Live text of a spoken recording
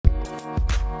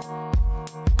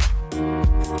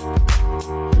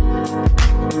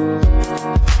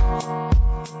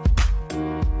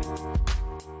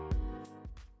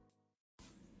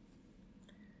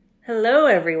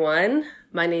everyone.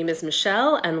 My name is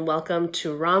Michelle, and welcome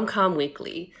to Rom-Com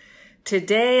Weekly.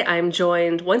 Today, I'm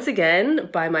joined once again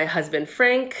by my husband,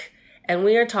 Frank, and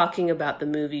we are talking about the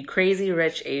movie Crazy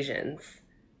Rich Asians.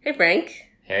 Hey, Frank.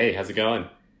 Hey, how's it going?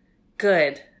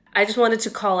 Good. I just wanted to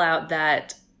call out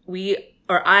that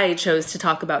I chose to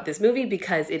talk about this movie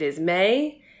because it is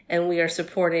May, and we are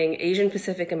supporting Asian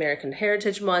Pacific American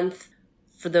Heritage Month.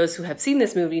 For those who have seen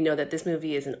this movie, know that this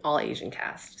movie is an all-Asian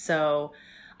cast. So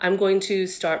I'm going to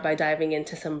start by diving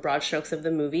into some broad strokes of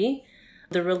the movie.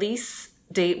 The release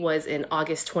date was in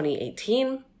August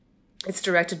 2018. It's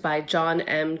directed by John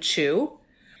M. Chu.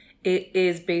 It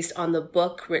is based on the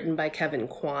book written by Kevin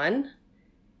Kwan.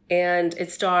 And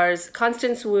it stars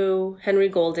Constance Wu, Henry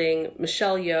Golding,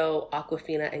 Michelle Yeoh,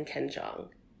 Awkwafina, and Ken Jeong.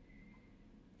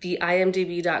 The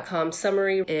IMDb.com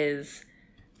summary is: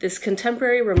 this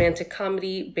contemporary romantic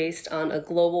comedy based on a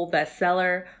global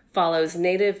bestseller follows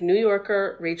native New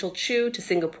Yorker Rachel Chu to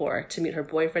Singapore to meet her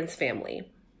boyfriend's family.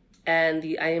 And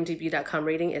the IMDb.com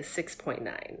rating is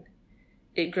 6.9.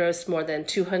 It grossed more than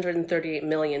 $238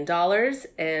 million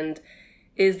and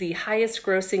is the highest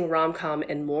grossing rom-com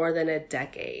in more than a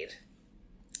decade.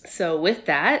 So with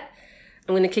that,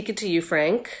 I'm going to kick it to you,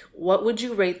 Frank. What would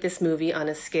you rate this movie on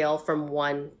a scale from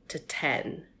 1 to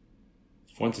 10?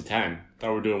 1 to 10. Thought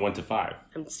we were doing 1 to 5.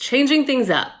 I'm changing things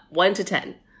up. 1 to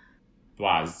 10.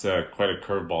 Wow, it's quite a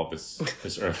curveball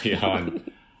this early on.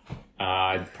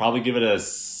 I'd probably give it a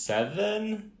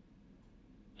 7.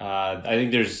 I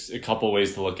think there's a couple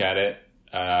ways to look at it.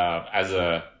 As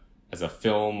a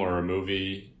film or a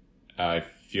movie, I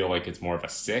feel like it's more of a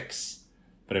 6.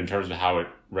 But in terms of how it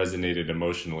resonated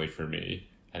emotionally for me,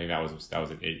 I think that was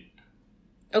an 8.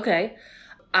 Okay.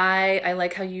 I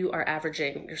like how you are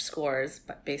averaging your scores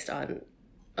based on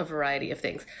a variety of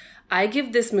things. I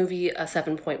give this movie a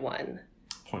 7.1.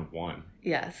 0.1.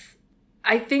 Yes.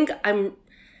 I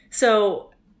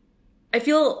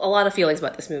feel a lot of feelings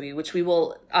about this movie, which we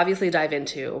will obviously dive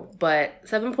into, but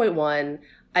 7.1,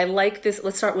 I like this.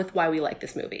 Let's start with why we like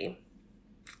this movie.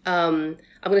 I'm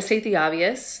going to state the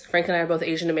obvious. Frank and I are both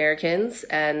Asian Americans,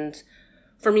 and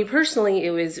for me personally,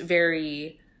 it was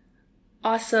very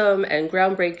awesome and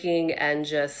groundbreaking and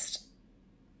just,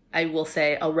 I will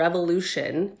say, a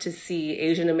revolution to see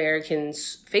Asian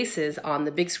Americans' faces on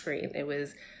the big screen. It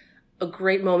was a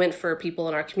great moment for people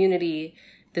in our community.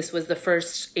 This was the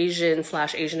first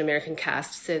Asian/Asian American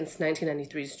cast since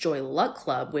 1993's Joy Luck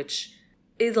Club, which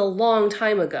is a long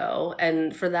time ago.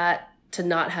 And for that to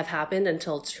not have happened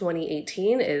until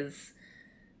 2018 is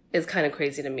kind of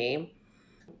crazy to me.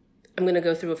 I'm going to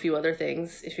go through a few other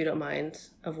things, if you don't mind,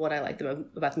 of what I liked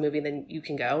about the movie, then you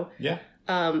can go. Yeah.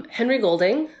 Henry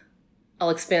Golding, I'll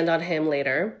expand on him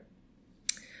later.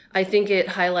 I think it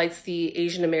highlights the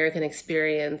Asian American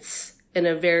experience in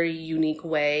a very unique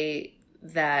way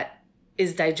that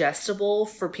is digestible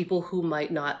for people who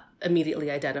might not immediately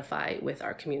identify with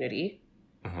our community,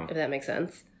 if that makes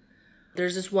sense.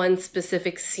 There's this one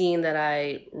specific scene that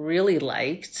I really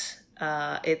liked.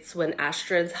 It's when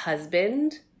Astrid's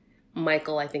husband,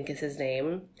 Michael, I think is his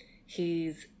name,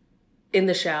 he's in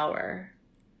the shower.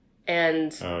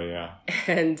 And oh yeah.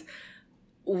 And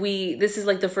this is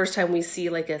like the first time we see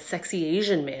like a sexy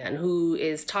Asian man who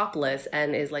is topless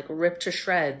and is like ripped to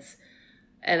shreds.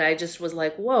 And I just was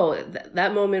like, whoa,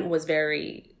 that moment was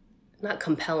very, not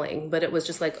compelling, but it was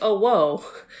just like, oh, whoa,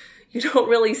 you don't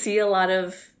really see a lot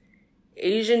of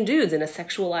Asian dudes in a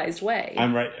sexualized way.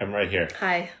 I'm right here.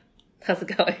 Hi, how's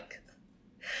it going?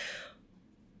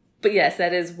 But yes,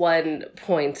 that is one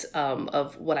point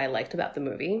of what I liked about the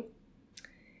movie.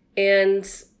 And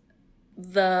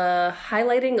the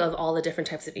highlighting of all the different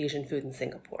types of Asian food in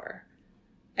Singapore.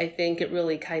 I think it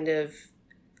really kind of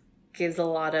gives a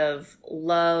lot of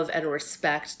love and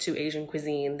respect to Asian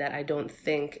cuisine that I don't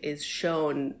think is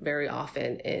shown very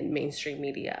often in mainstream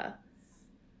media.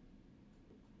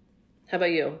 How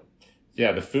about you?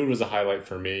 Yeah, the food was a highlight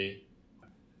for me.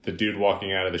 The dude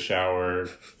walking out of the shower,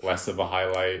 less of a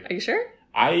highlight. Are you sure?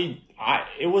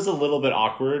 It was a little bit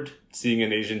awkward seeing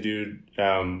an Asian dude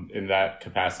in that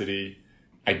capacity.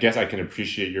 I guess I can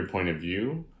appreciate your point of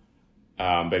view,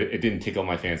 but it didn't tickle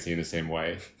my fancy in the same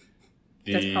way.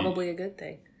 That's probably a good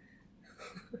thing.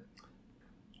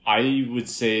 I would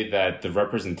say that the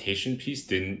representation piece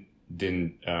didn't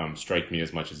strike me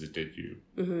as much as it did you.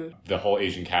 Mm-hmm. The whole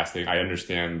Asian casting, I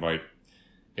understand, like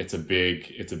it's a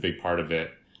big part of it.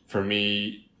 For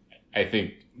me, I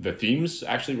think the themes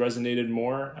actually resonated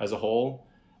more as a whole.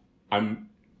 I'm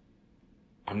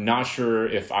not sure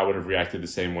if I would have reacted the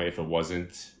same way if it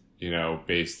wasn't,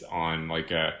 based on like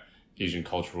a Asian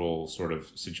cultural sort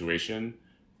of situation.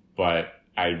 But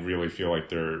I really feel like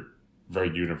they're very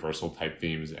universal type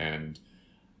themes, and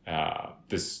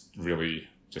this really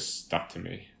just stuck to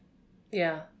me.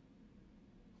 Yeah.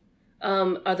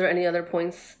 Are there any other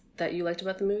points that you liked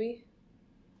about the movie?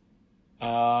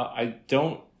 I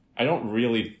don't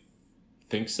really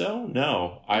think so.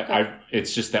 No, Okay.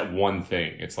 it's just that one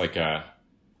thing. It's like a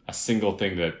single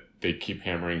thing that they keep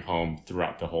hammering home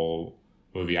throughout the whole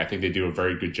movie. I think they do a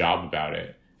very good job about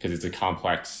it because it's a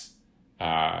complex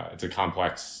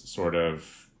sort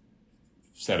of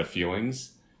set of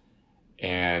feelings,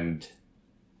 and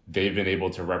they've been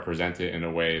able to represent it in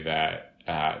a way that,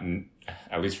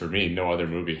 at least for me, no other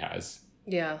movie has.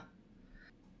 Yeah.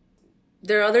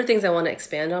 There are other things I want to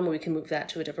expand on, but we can move that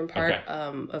to a different part Okay.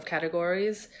 of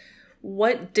categories.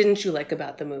 What didn't you like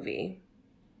about the movie?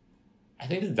 I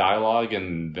think the dialogue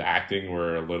and the acting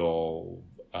were a little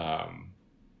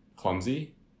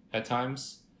clumsy at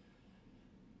times.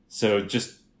 So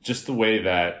just the way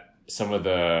that some of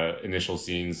the initial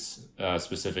scenes,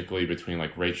 specifically between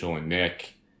like Rachel and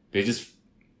Nick, they just,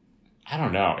 I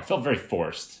don't know, it felt very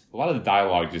forced. A lot of the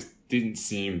dialogue just didn't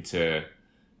seem to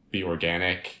be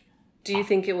organic. Do you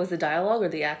think it was the dialogue or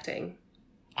the acting?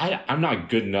 I'm not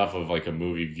good enough of like a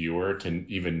movie viewer to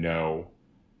even know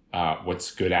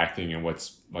what's good acting and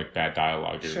what's like bad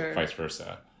dialogue, or Sure. vice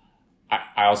versa.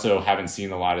 I also haven't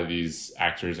seen a lot of these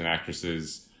actors and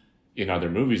actresses in other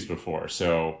movies before,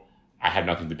 so I had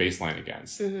nothing to baseline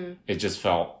against. Mm-hmm. It just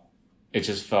felt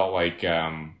like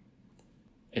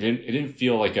it didn't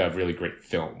feel like a really great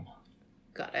film.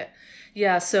 Got it.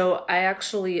 Yeah, so I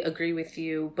actually agree with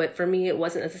you, but for me, it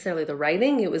wasn't necessarily the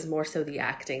writing, it was more so the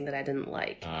acting that I didn't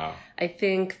like. I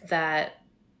think that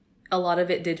a lot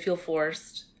of it did feel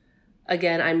forced.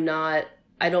 Again,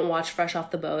 I don't watch Fresh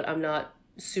Off the Boat. I'm not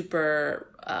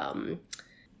super,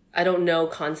 I don't know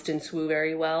Constance Wu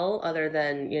very well, other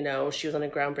than, she was on a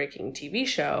groundbreaking TV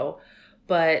show,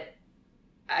 but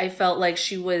I felt like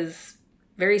she was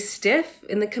very stiff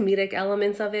in the comedic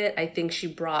elements of it. I think she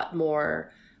brought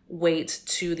more weight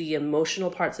to the emotional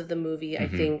parts of the movie. I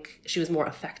think she was more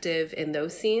effective in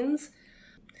those scenes.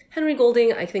 Henry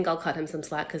Golding, I think I'll cut him some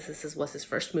slack because was his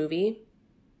first movie.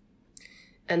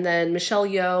 And then Michelle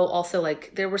Yeoh, also,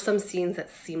 like, there were some scenes that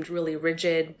seemed really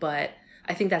rigid, but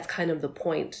I think that's kind of the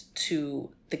point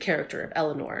to the character of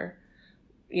Eleanor.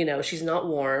 She's not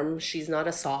warm. She's not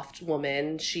a soft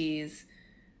woman. She's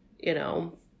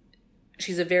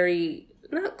a very,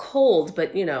 not cold,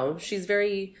 but, she's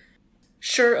very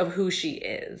sure of who she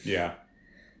is. Yeah.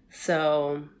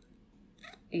 So,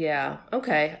 yeah.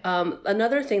 Okay.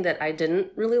 Another thing that I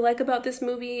didn't really like about this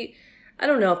movie, I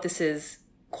don't know if this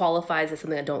qualifies as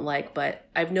something I don't like, but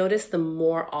I've noticed the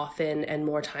more often and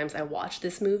more times I watch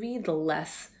this movie, the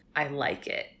less I like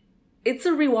it. It's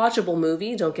a rewatchable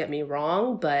movie, don't get me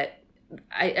wrong, but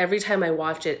every time I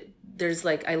watch it, there's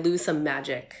like, I lose some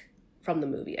magic from the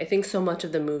movie. I think so much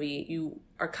of the movie, you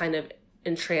are kind of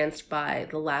entranced by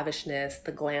the lavishness,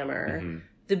 the glamour,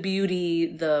 the beauty,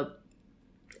 the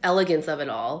elegance of it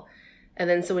all. And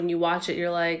then so when you watch it, you're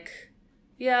like,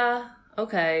 yeah,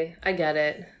 okay, I get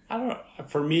it. I don't know.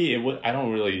 For me, I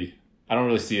don't really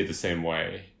see it the same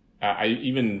way. I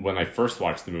even when I first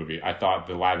watched the movie, I thought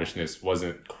the lavishness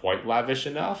wasn't quite lavish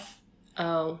enough.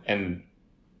 Oh. And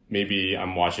maybe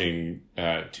I'm watching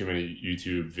too many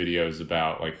YouTube videos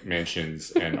about like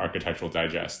mansions and Architectural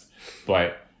Digest.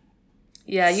 But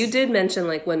yeah, you did mention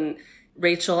like when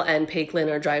Rachel and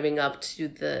Paisley are driving up to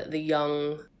the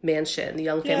young mansion, the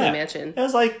young family mansion. It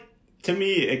was like, to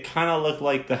me, it kind of looked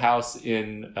like the house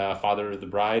in Father of the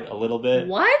Bride a little bit.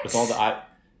 What? With all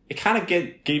it kind of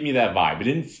gave me that vibe. It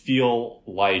didn't feel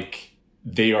like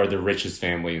they are the richest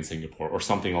family in Singapore or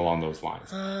something along those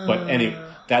lines. But anyway,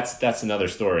 that's another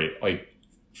story. Like,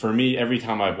 for me, every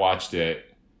time I've watched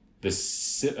it,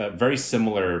 very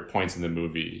similar points in the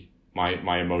movie,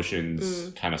 my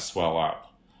emotions kind of swell up.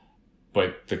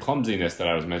 But the clumsiness that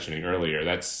I was mentioning earlier,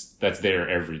 that's there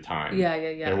every time. Yeah.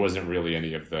 There wasn't really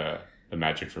any of the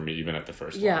magic for me, even at the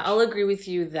first watch. Yeah, I'll agree with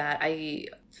you that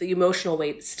the emotional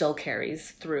weight still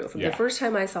carries through. From the first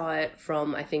time I saw it,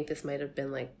 from I think this might have been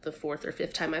like the fourth or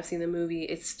fifth time I've seen the movie,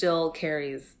 it still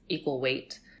carries equal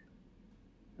weight.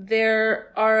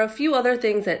 There are a few other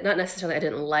things that not necessarily I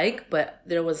didn't like, but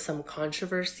there was some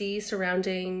controversy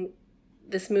surrounding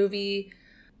this movie.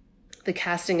 The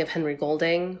casting of Henry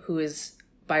Golding, who is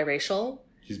biracial.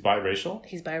 He's biracial?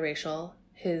 He's biracial.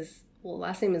 His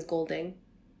last name is Golding.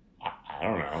 I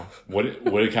don't know.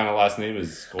 What kind of last name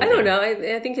is Golding? I don't know.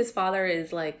 I think his father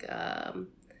is like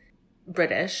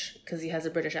British because he has a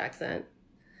British accent.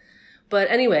 But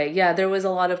anyway, yeah, there was a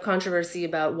lot of controversy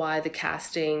about why the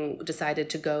casting decided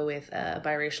to go with a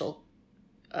biracial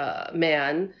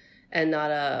man and not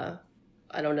a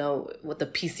I don't know what the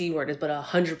PC word is, but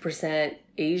 100%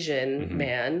 Asian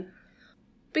man.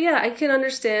 But yeah, I can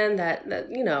understand that,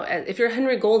 you know, if you're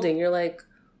Henry Golding, you're like,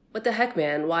 what the heck,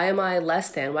 man? Why am I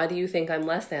less than? Why do you think I'm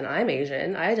less than? I'm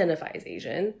Asian. I identify as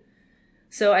Asian.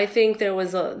 So I think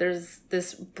there's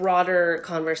this broader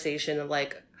conversation of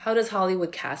like, how does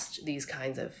Hollywood cast these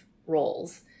kinds of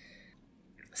roles?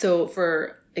 So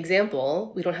for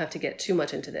example, we don't have to get too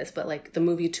much into this, but like the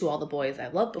movie To All the Boys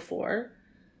I've Loved Before,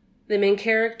 the main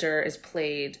character is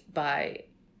played by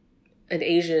an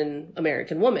Asian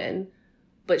American woman,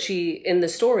 but in the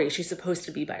story, she's supposed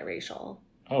to be biracial.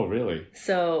 Oh, really?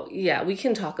 So yeah, we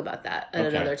can talk about that at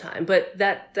another time. But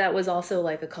that was also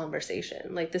like a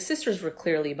conversation. Like the sisters were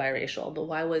clearly biracial, but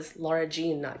why was Laura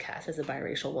Jean not cast as a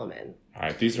biracial woman? All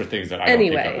right, these are things that I don't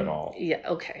pick up at all. Yeah,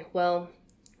 okay. Well,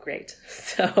 great.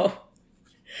 So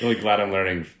really glad I'm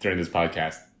learning during this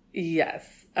podcast.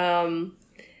 Yes.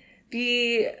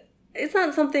 It's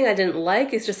not something I didn't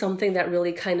like. It's just something that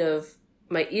really kind of,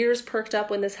 my ears perked up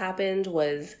when this happened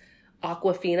was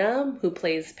Awkwafina, who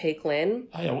plays Peik Lin.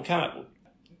 Oh yeah, what kind of...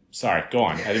 Sorry, go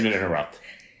on. I didn't mean to interrupt.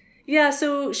 Yeah,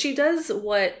 so she does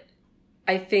what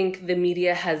I think the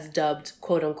media has dubbed,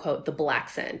 quote unquote, the black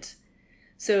scent.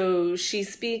 So she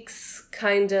speaks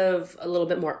kind of a little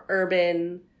bit more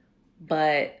urban,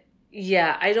 but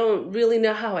yeah, I don't really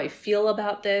know how I feel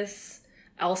about this.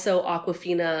 Also,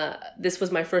 Awkwafina, this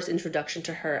was my first introduction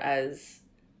to her as,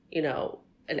 you know,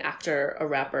 an actor, a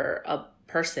rapper, a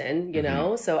person, you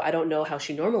know? So I don't know how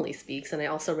she normally speaks. And I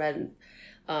also read,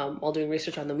 while doing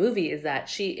research on the movie, is that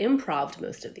she improv'd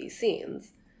most of these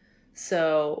scenes.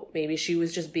 So maybe she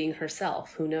was just being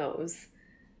herself. Who knows?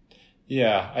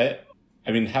 Yeah,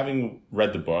 I mean, having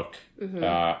read the book,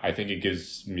 I think it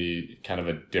gives me kind of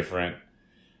a different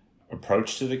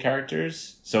approach to the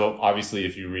characters. So obviously,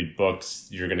 if you read books,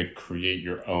 you're going to create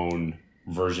your own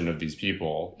version of these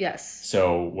people. Yes.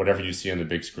 So whatever you see on the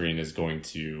big screen is going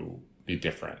to be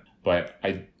different. But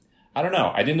I don't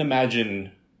know. I didn't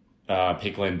imagine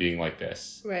Peik Lin being like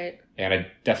this. Right. And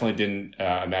I definitely didn't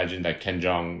imagine that Ken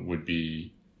Jeong would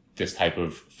be this type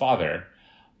of father.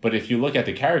 But if you look at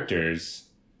the characters,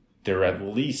 they're at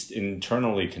least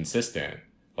internally consistent.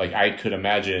 Like, I could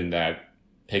imagine that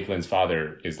Peik Lin's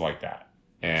father is like that.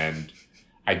 And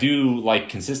I do like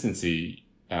consistency,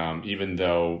 even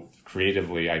though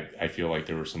creatively I feel like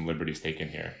there were some liberties taken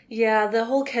here. Yeah, the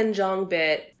whole Ken Jeong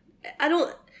bit,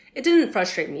 it didn't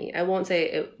frustrate me. I won't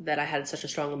say that I had such a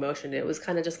strong emotion. It was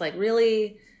kind of just like,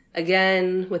 really?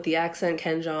 Again, with the accent,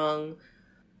 Ken Jeong.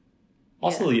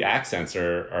 Also, the accents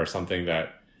are something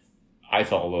that I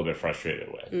felt a little bit frustrated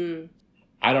with.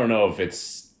 I don't know if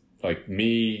it's like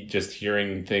me just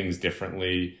hearing things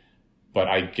differently, but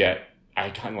I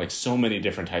kind of like so many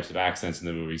different types of accents in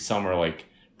the movie. Some are like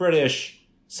British,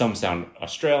 some sound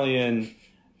Australian.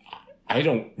 I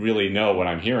don't really know what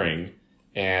I'm hearing.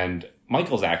 And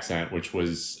Michael's accent, which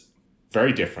was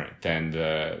very different than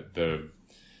the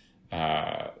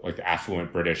like the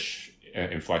affluent British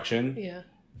inflection. Yeah.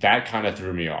 That kind of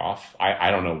threw me off. I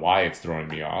don't know why it's throwing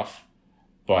me off,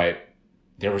 but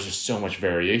there was just so much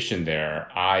variation there.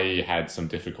 I had some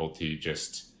difficulty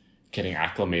just getting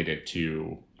acclimated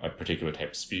to a particular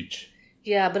type of speech.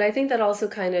 Yeah, but I think that also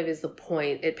kind of is the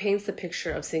point. It paints the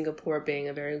picture of Singapore being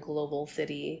a very global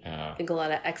city. I think a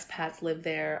lot of expats live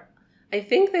there. I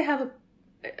think they have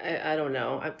I don't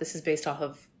know. This is based off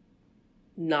of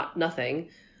nothing.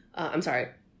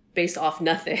 Based off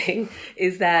nothing,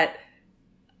 is that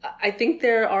I think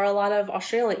there are a lot of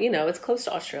Australian, you know, it's close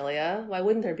to Australia. Why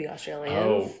wouldn't there be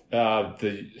Australians?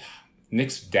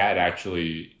 Nick's dad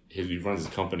actually, he runs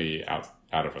his company out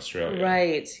of Australia.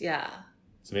 Right, yeah.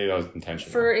 So maybe that was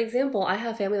intentional. For example, I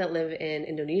have family that live in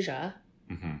Indonesia.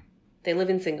 Mm-hmm. They live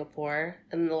in Singapore,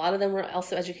 and a lot of them were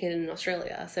also educated in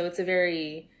Australia. So it's a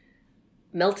very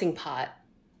melting pot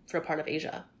for a part of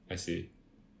Asia. I see.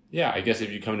 Yeah, I guess if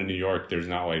you come to New York, there's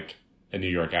not like a New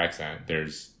York accent.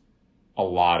 There's a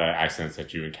lot of accents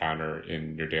that you encounter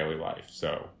in your daily life.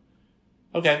 So,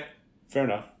 okay, fair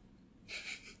enough.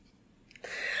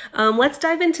 Let's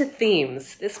dive into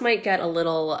themes. This might get a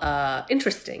little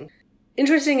interesting.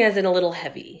 Interesting as in a little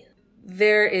heavy.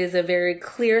 There is a very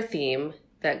clear theme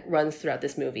that runs throughout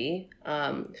this movie.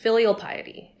 Filial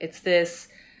piety. It's this,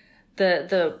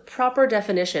 the proper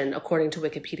definition, according to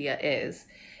Wikipedia, is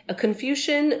a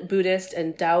Confucian, Buddhist,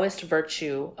 and Taoist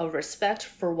virtue of respect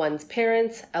for one's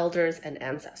parents, elders, and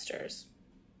ancestors.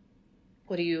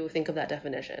 What do you think of that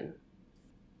definition?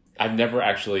 I've never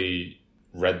actually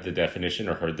read the definition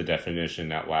or heard the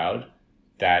definition out loud.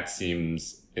 That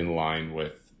seems in line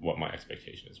with what my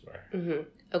expectations were. Mm-hmm.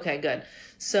 Okay, good.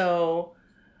 So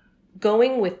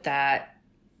going with that,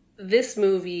 this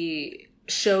movie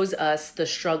shows us the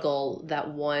struggle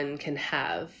that one can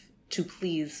have to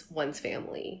please one's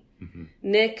family. Mm-hmm.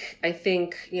 Nick, I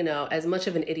think, as much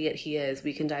of an idiot he is,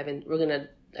 we can dive in. We're going to,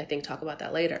 I think, talk about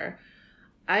that later.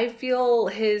 I feel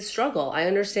his struggle. I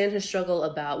understand his struggle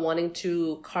about wanting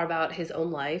to carve out his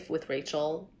own life with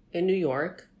Rachel in New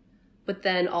York. But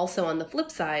then also on the flip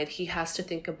side, he has to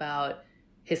think about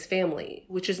his family,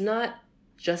 which is not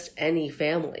just any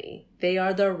family. They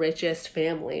are the richest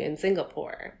family in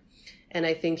Singapore. And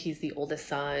I think he's the oldest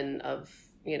son of,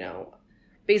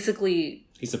 basically...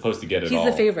 He's supposed to get it all.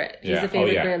 He's the favorite. He's the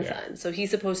favorite grandson. Yeah. So he's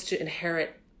supposed to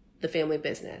inherit the family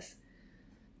business.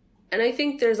 And I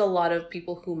think there's a lot of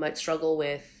people who might struggle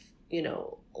with,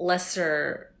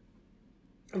 lesser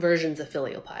versions of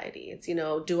filial piety. It's,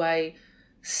 do I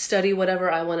study whatever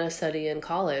I want to study in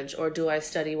college, or do I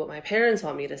study what my parents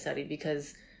want me to study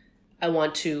because I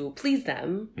want to please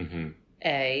them, mm-hmm.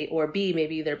 A, or B,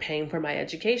 maybe they're paying for my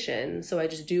education, so I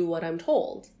just do what I'm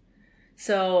told.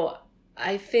 So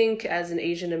I think as an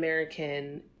Asian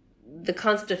American, the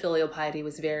concept of filial piety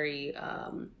was very,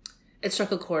 it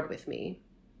struck a chord with me.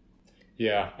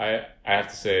 Yeah, I have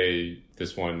to say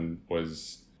this one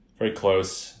was very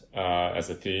close as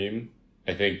a theme.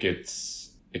 I think it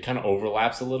kind of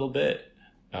overlaps a little bit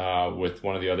with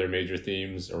one of the other major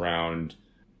themes around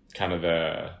kind of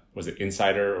was it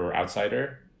insider or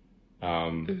outsider?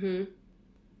 Mm-hmm.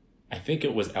 I think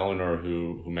it was Eleanor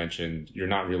who mentioned, you're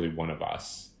not really one of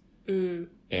us. Mm.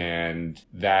 And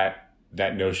that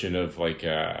notion of like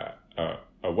a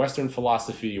Western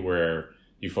philosophy where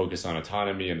you focus on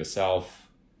autonomy and the self,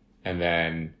 and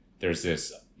then there's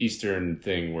this Eastern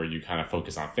thing where you kind of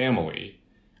focus on family.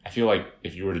 I feel like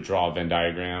if you were to draw a Venn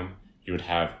diagram, you would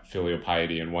have filial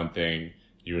piety in one thing,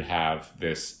 you would have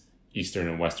this Eastern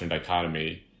and Western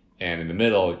dichotomy, and in the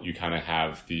middle, you kind of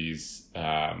have these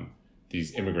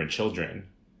immigrant children,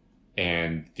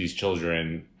 and these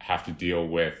children have to deal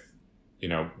with,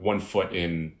 one foot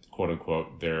in quote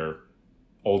unquote their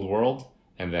old world,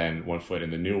 and then one foot in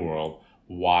the new world,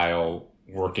 while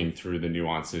working through the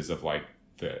nuances of like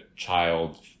the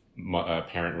child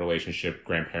parent relationship,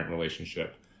 grandparent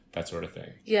relationship, that sort of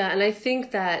thing. Yeah, and I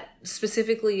think that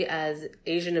specifically as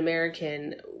Asian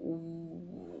American,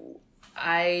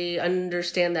 I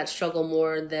understand that struggle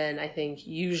more than I think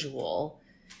usual.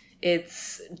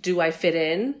 It's, do I fit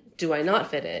in? Do I not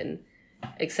fit in?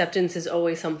 Acceptance is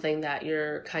always something that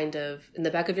you're kind of in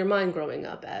the back of your mind growing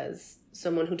up as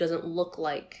someone who doesn't look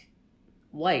like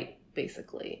white,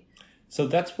 basically. So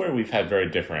that's where we've had very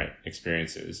different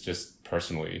experiences, just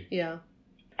personally. Yeah.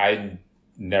 I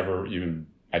never even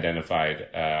identified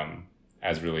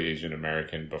as really Asian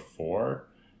American before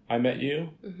I met you.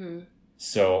 Mm-hmm.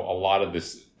 So a lot of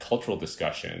this cultural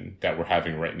discussion that we're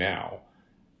having right now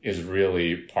is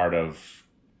really part of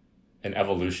an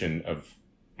evolution of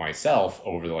myself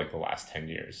over the last 10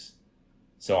 years.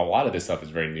 So a lot of this stuff is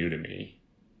very new to me.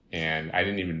 And I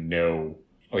didn't even know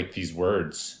these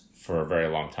words for a very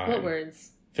long time. What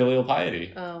words? Filial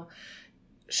piety. Oh,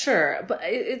 sure. But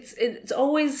it's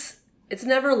always, it's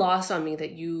never lost on me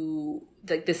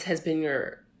that this has been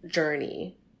your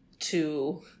journey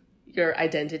to your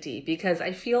identity, because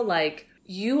I feel like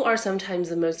you are sometimes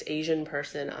the most Asian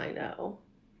person I know.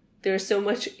 There's so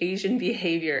much Asian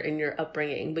behavior in your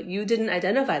upbringing, but you didn't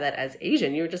identify that as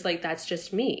Asian. You were just like, that's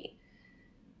just me.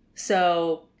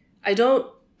 So I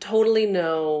don't totally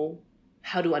know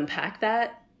how to unpack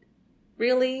that,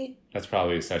 really. That's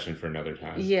probably a session for another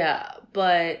time. Yeah,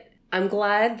 but I'm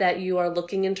glad that you are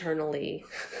looking internally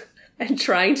and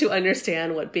trying to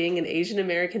understand what being an Asian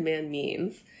American man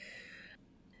means.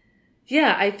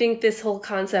 Yeah, I think this whole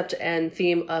concept and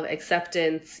theme of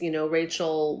acceptance,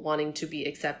 Rachel wanting to be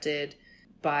accepted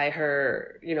by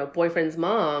her, boyfriend's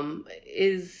mom,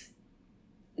 is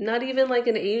not even like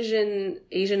an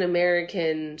Asian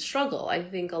American struggle. I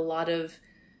think a lot of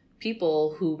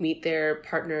people who meet their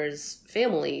partner's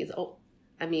families,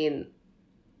 I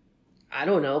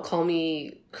don't know, call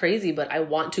me crazy, but I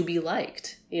want to be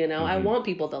liked. Mm-hmm. I want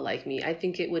people to like me. I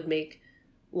think it would make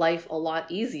life a lot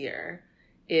easier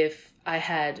if I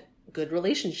had good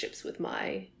relationships with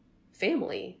my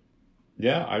family.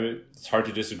 Yeah, it's hard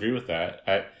to disagree with that.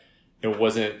 It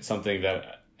wasn't something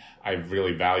that I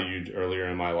really valued earlier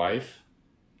in my life.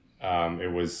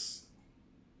 It was,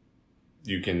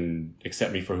 you can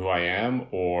accept me for who I am,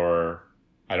 or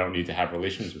I don't need to have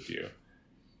relations with you.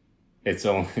 It's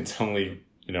only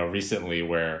recently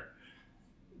where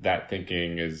that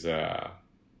thinking is a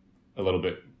little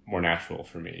bit more natural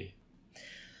for me.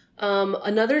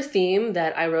 Another theme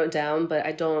that I wrote down, but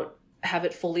I don't have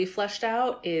it fully fleshed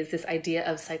out, is this idea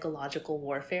of psychological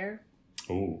warfare.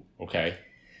 Ooh, okay.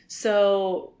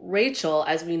 So Rachel,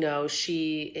 as we know,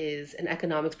 she is an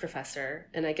economics professor,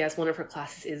 and I guess one of her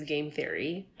classes is game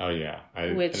theory. Oh yeah, I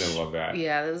love that.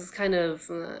 Yeah, this is kind of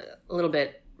a little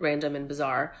bit random and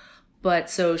bizarre, but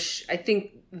so I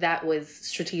think that was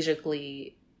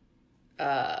strategically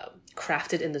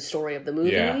crafted in the story of the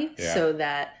movie, so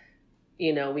that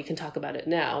we can talk about it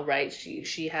now, right?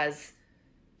 She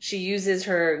uses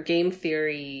her game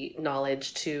theory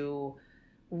knowledge to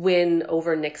win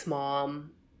over Nick's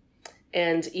mom.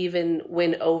 And even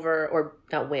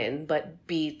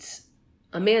beat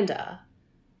Amanda.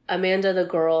 Amanda, the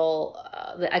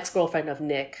girl, the ex-girlfriend of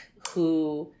Nick,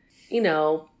 who,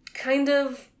 kind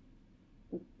of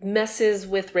messes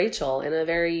with Rachel in a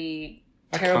very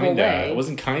terrible way. It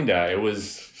wasn't kinda. It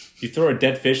was, you throw a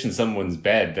dead fish in someone's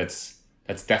bed, that's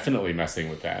definitely messing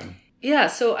with them. Yeah,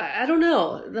 so I don't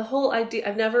know. The whole idea,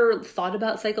 I've never thought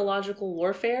about psychological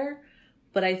warfare.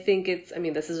 But I think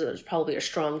this is probably a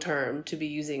strong term to be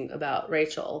using about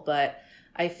Rachel, but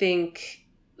I think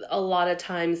a lot of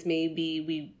times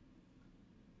maybe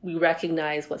we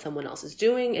recognize what someone else is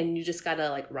doing and you just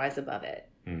gotta rise above it.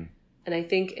 Mm. And I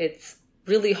think it's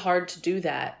really hard to do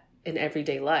that in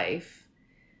everyday life.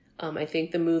 I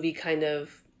think the movie kind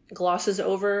of glosses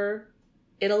over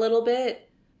it a little bit.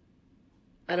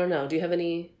 I don't know. Do you have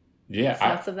any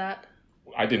thoughts of that?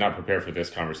 I did not prepare for this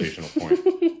conversational point.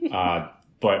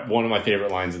 But one of my favorite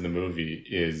lines in the movie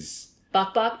is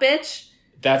 "Bok bok, bitch."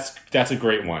 That's a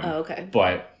great one. Oh, okay.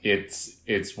 But it's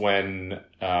when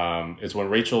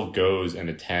Rachel goes and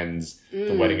attends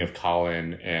the wedding of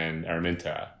Colin and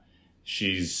Araminta.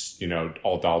 She's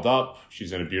all dolled up.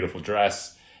 She's in a beautiful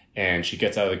dress, and she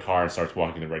gets out of the car and starts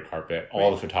walking the red carpet.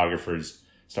 All the photographers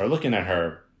start looking at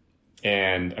her,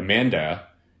 and Amanda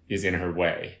is in her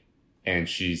way, and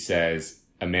she says,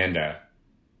 "Amanda,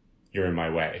 you're in my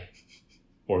way."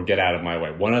 Or get out of my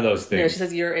way. One of those things. No, she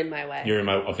says, "You're in my way." You're in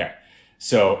my... Okay.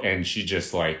 So, and she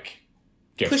just gets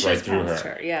pushes right through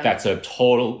her. Yeah. That's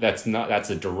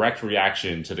a direct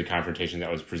reaction to the confrontation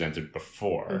that was presented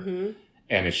before. Mm-hmm.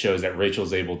 And it shows that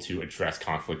Rachel's able to address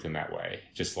conflict in that way.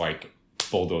 Just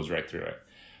bulldoze right through it.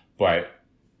 But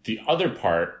the other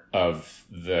part of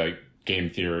the game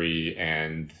theory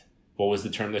and what was the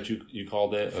term that you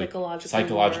called it?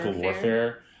 Psychological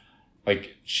warfare.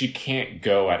 She can't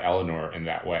go at Eleanor in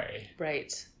that way.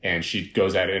 Right. And she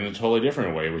goes at it in a totally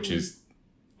different way, which is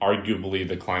arguably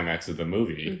the climax of the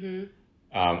movie. Mm-hmm.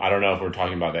 I don't know if we're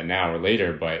talking about that now or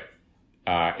later, but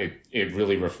it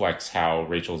really reflects how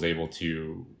Rachel's able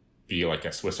to be like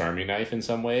a Swiss Army knife in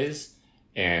some ways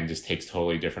and just takes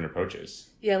totally different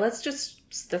approaches. Yeah, that's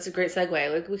a great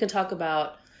segue. We can talk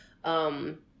about,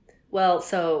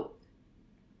 so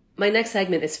my next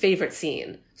segment is favorite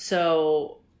scene.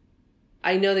 So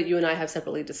I know that you and I have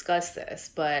separately discussed this,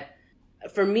 but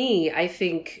for me, I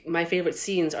think my favorite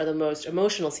scenes are the most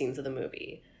emotional scenes of the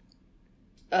movie.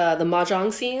 The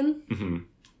mahjong scene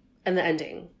and the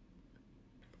ending.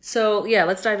 So yeah,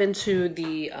 let's dive into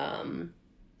the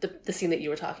scene that you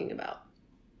were talking about.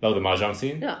 Oh, the mahjong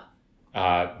scene? Yeah.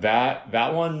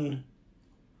 That one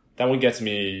gets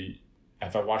me.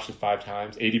 If I watched it 5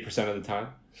 times, 80% of the time.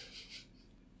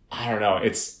 I don't know.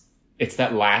 It's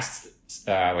that last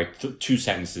 2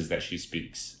 sentences that she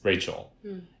speaks, Rachel.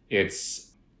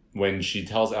 It's when she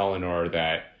tells Eleanor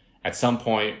that at some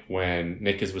point when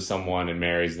Nick is with someone and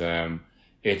marries them,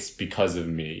 it's because of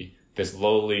me. This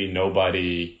lowly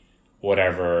nobody,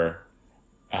 whatever,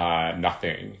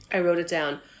 nothing. I wrote it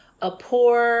down.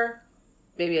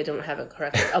 Maybe I don't have it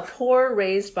correctly. A poor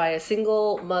raised by a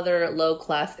single mother,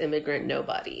 low-class immigrant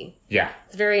nobody. Yeah.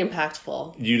 It's very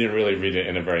impactful. You didn't really read it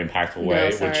in a very impactful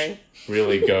way, which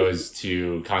really goes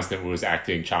to Constant Wu's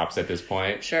acting chops at this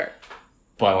point. Sure.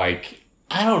 But,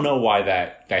 I don't know why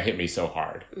that hit me so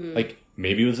hard.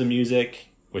 Maybe it was the music,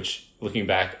 which, looking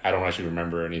back, I don't actually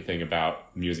remember anything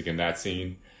about music in that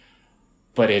scene.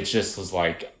 But it just was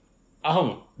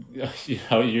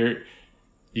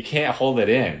you can't hold it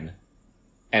in.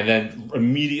 And then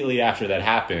immediately after that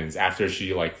happens, after she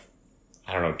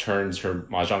turns her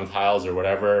mahjong tiles or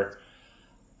whatever,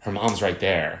 her mom's right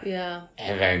there. Yeah.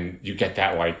 And then you get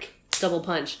that double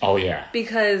punch. Oh yeah.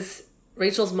 Because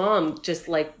Rachel's mom just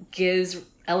gives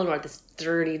Eleanor this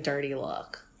dirty, dirty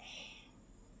look.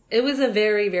 It was a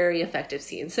very, very effective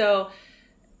scene. So,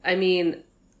 I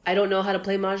don't know how to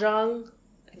play mahjong.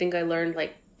 I think I learned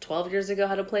 12 years ago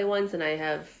how to play once, and I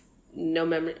have no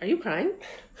memory. Are you crying?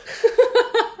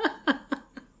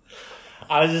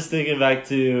 I was just thinking back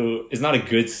to, it's not a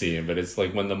good scene, but it's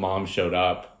when the mom showed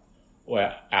up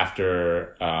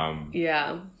after.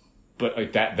 Yeah.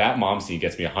 But that mom scene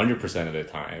gets me 100% of the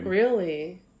time.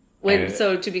 Really?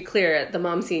 So to be clear, the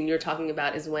mom scene you're talking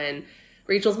about is when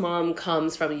Rachel's mom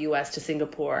comes from the U.S. to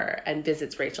Singapore and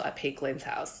visits Rachel at Paiklin's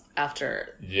house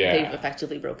after they've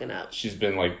effectively broken up. She's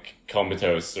been like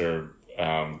comatose or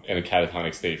in a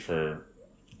catatonic state for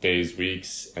days,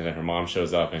 weeks, and then her mom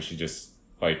shows up and she just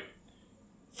like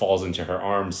falls into her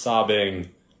arms sobbing,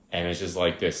 and it's just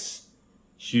like this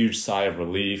huge sigh of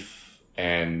relief.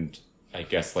 And I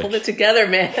guess like hold it together,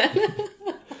 man.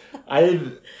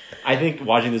 I think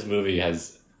watching this movie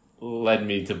has led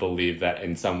me to believe that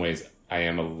in some ways I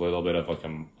am a little bit of like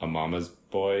a mama's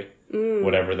boy,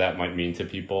 whatever that might mean to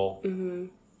people. Mm-hmm.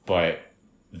 But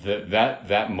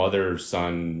that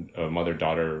mother-son,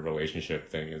 mother-daughter relationship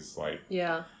thing is like...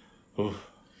 Yeah. Oof.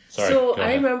 Sorry. So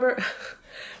I remember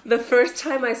the first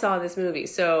time I saw this movie,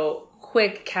 so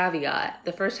quick caveat,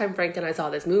 the first time Frank and I saw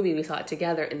this movie, we saw it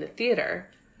together in the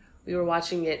theater. We were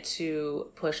watching it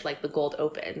to push like the gold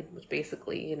open, which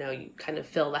basically, you know, you kind of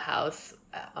fill the house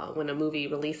when a movie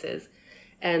releases.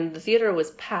 And the theater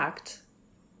was packed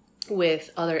with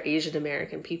other Asian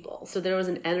American people. So there was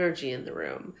an energy in the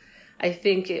room. I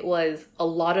think it was a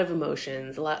lot of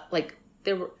emotions, a lot like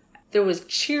there was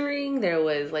cheering, there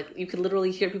was like you could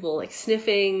literally hear people like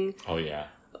sniffing. Oh yeah.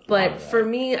 But for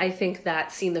me, I think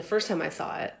that scene the first time I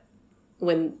saw it,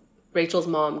 when Rachel's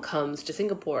mom comes to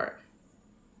Singapore,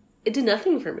 it did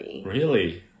nothing for me.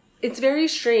 Really? It's very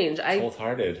strange.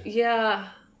 Cold-hearted. Yeah.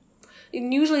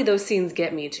 And usually those scenes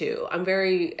get me too.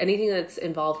 Anything that's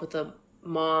involved with a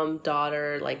mom,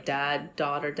 daughter, like dad,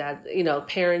 daughter, dad, you know,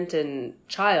 parent and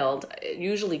child, it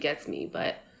usually gets me,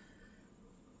 but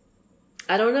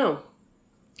I don't know.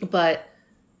 But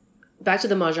back to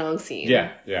the mahjong scene.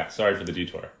 Yeah. Sorry for the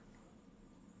detour.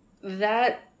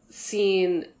 That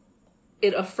scene,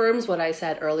 it affirms what I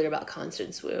said earlier about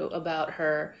Constance Wu, about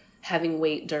her having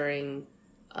weight during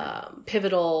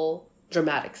pivotal,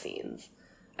 dramatic scenes.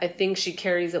 I think she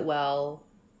carries it well.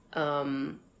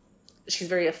 She's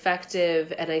very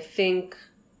effective, and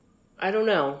I don't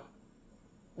know.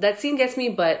 That scene gets me,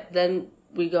 but then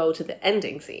we go to the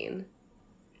ending scene.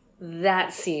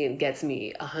 That scene gets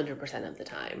me 100% of the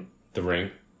time. The ring?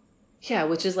 Yeah,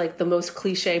 which is like the most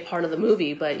cliche part of the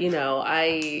movie, but you know,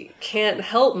 I can't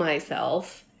help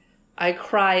myself. I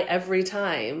cry every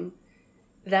time.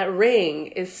 That ring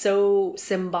is so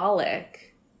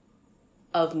symbolic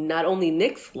of not only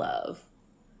Nick's love,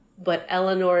 but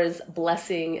Eleanor's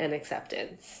blessing and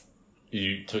acceptance.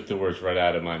 You took the words right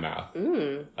out of my mouth.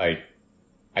 I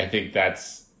think that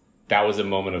was a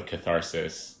moment of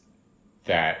catharsis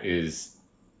that is,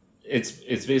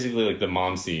 it's basically like the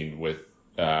mom scene with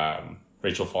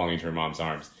Rachel falling into her mom's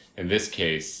arms. In this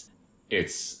case,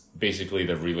 it's basically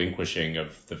the relinquishing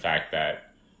of the fact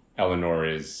that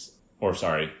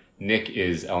Nick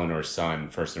is Eleanor's son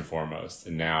first and foremost.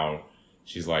 And now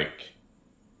she's like,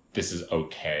 this is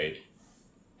okay.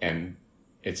 And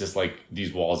it's just like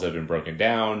these walls have been broken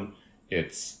down. I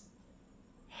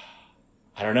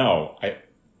don't know.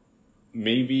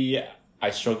 Maybe I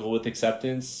struggle with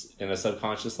acceptance in a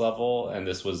subconscious level, and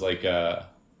this was like a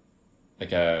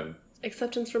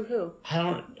acceptance from who?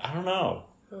 I don't know.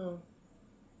 Oh.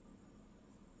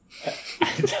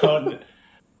 I don't.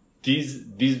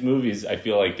 These movies, I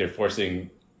feel like they're forcing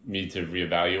me to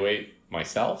reevaluate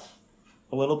myself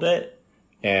a little bit,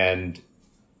 and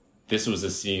this was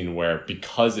a scene where,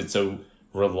 because it's so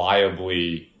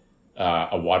reliably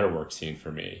a waterworks scene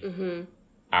for me, maybe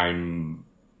I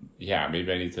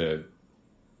need to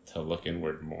look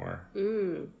inward more.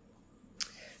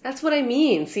 That's what I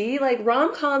mean. See, like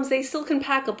rom-coms, they still can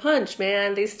pack a punch,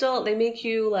 man. They make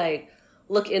you like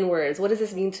look inwards. What does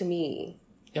this mean to me?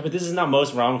 Yeah, but this is not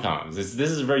most rom-coms. This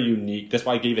is very unique. That's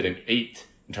why I gave it an 8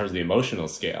 in terms of the emotional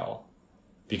scale,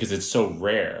 because it's so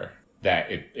rare that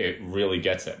it really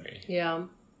gets at me. Yeah.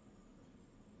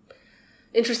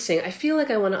 Interesting. I feel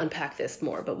like I want to unpack this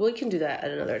more, but we can do that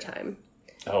at another time.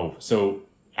 Oh, so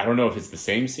I don't know if it's the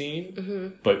same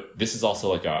scene, but this is also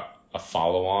like a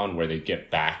follow-on where they get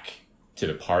back to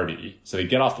the party. So they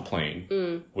get off the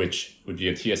plane, which would be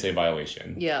a TSA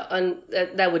violation. Yeah,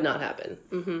 that would not happen.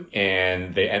 Mm-hmm.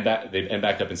 And they end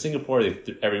back up in Singapore.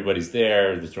 Everybody's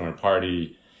there. They're throwing a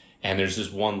party. And there's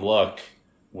this one look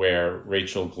where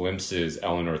Rachel glimpses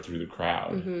Eleanor through the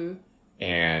crowd. Mm-hmm.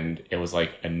 And it was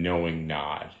like a knowing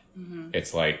nod. Mm-hmm.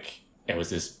 It's like it was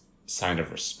this sign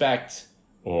of respect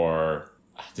or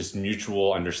this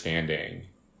mutual understanding.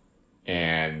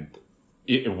 And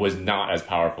it was not as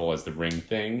powerful as the ring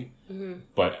thing. Mm-hmm.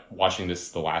 But watching this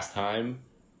the last time,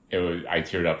 I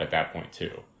teared up at that point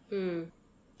too.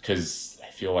 Because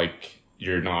I feel like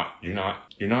you're not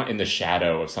in the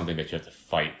shadow of something that you have to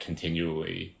fight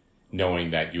continually,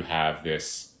 knowing that you have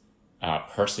this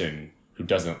person who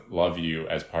doesn't love you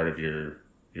as part of your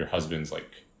husband's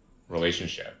like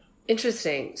relationship.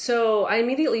 Interesting. So I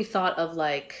immediately thought of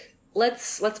like,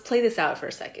 let's play this out for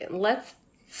a second. Let's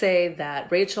say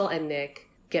that Rachel and Nick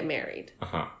get married.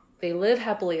 Uh-huh. They live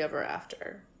happily ever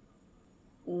after.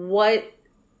 What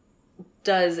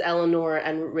does Eleanor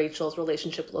and Rachel's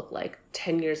relationship look like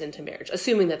 10 years into marriage?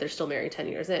 Assuming that they're still married 10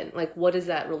 years in. Like, what does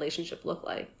that relationship look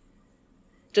like?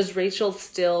 Does Rachel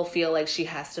still feel like she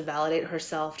has to validate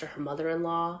herself to her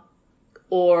mother-in-law?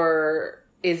 Or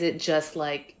is it just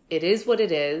like, it is what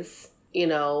it is? You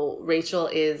know, Rachel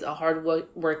is a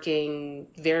hard-working,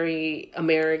 very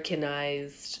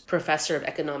Americanized professor of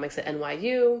economics at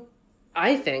NYU.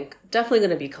 I think definitely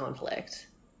going to be conflict.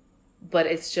 But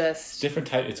it's just... different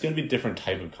type. It's going to be different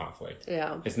type of conflict.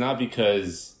 Yeah. It's not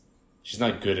because she's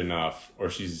not good enough or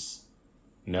she's...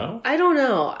 No? I don't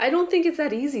know. I don't think it's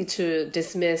that easy to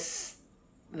dismiss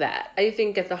that. I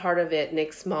think at the heart of it,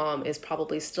 Nick's mom is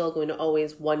probably still going to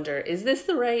always wonder, is this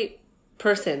the right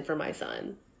person for my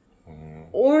son?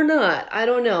 Or not? I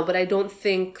don't know. But I don't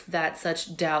think that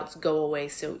such doubts go away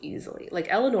so easily. Like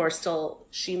Eleanor still,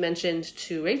 she mentioned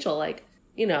to Rachel, like,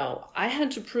 you know, I had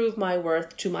to prove my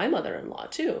worth to my mother-in-law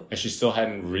too. And she still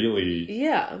hadn't really...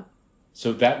 Yeah.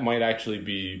 So that might actually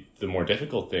be the more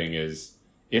difficult thing is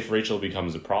if Rachel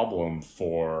becomes a problem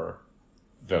for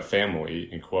the family,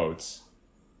 in quotes,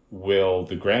 will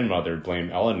the grandmother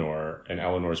blame Eleanor and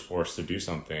Eleanor's forced to do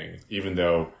something, even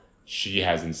though she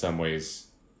has in some ways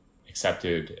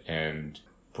accepted and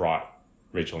brought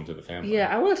Rachel into the family? Yeah,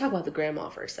 I want to talk about the grandma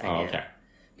for a second. Oh, okay.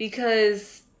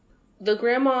 Because the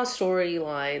grandma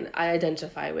storyline I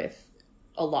identify with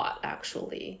a lot,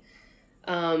 actually.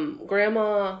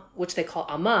 Grandma, which they call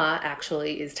ama,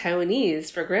 actually, is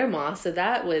Taiwanese for grandma. So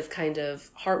that was kind of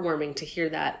heartwarming to hear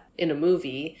that in a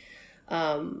movie.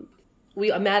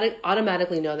 We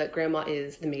automatically know that grandma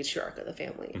is the matriarch of the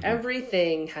family. Mm-hmm.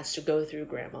 Everything has to go through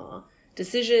grandma.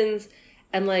 Decisions,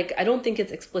 and like, I don't think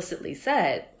it's explicitly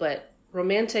said, but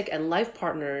romantic and life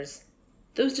partners,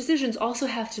 those decisions also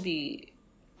have to be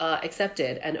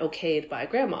accepted and okayed by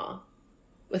grandma.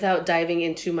 Without diving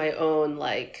into my own,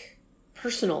 like,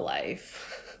 personal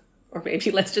life. Or maybe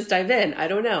let's just dive in. I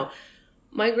don't know.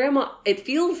 My grandma, it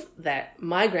feels that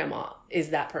my grandma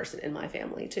is that person in my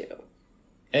family too.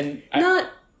 And not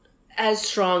as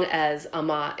strong as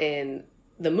Ama in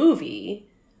the movie,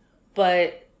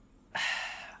 but...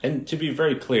 And to be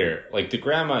very clear, like the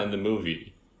grandma in the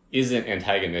movie isn't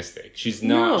antagonistic. She's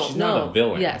not a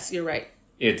villain. Yes, you're right.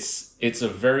 It's a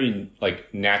very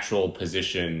like natural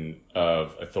position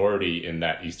of authority in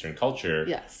that Eastern culture.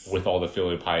 Yes. With all the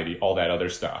filial piety, all that other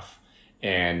stuff.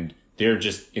 And they're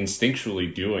just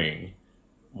instinctually doing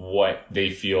what they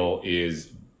feel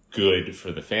is good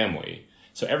for the family.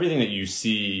 So everything that you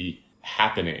see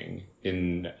happening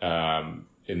in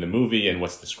the movie and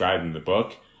what's described in the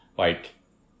book, like,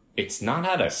 it's not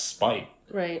out of spite.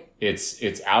 Right.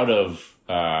 It's out of,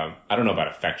 I don't know about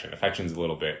affection. Affection's a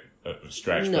little bit of a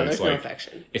stretch. No, but there's it's like, no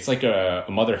affection. It's like a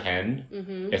mother hen.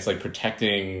 Mm-hmm. It's like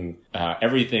protecting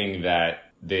everything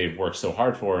that they've worked so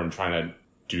hard for and trying to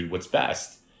do what's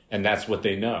best. And that's what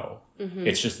they know. Mm-hmm.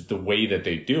 It's just the way that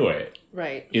they do it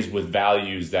is with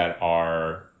values that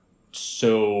are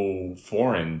so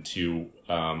foreign to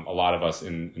a lot of us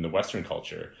in the Western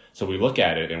culture. So we look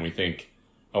at it and we think,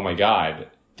 oh my God,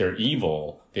 they're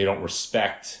evil. They don't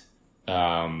respect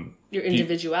your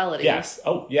individuality. Yes.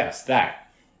 Oh, yes, that.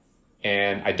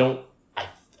 And I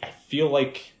feel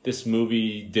like this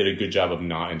movie did a good job of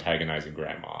not antagonizing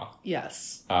grandma.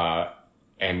 Yes.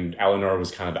 And Eleanor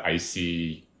was kind of the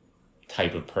icy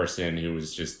type of person who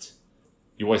was just,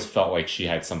 you always felt like she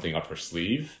had something up her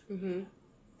sleeve. Mm-hmm.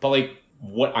 But like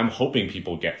what I'm hoping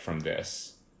people get from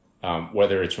this,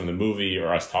 whether it's from the movie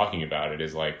or us talking about it,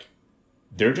 is like,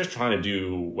 they're just trying to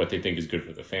do what they think is good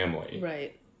for the family.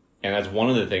 Right. And that's one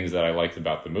of the things that I liked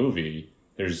about the movie.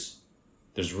 There's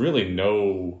really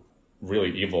no really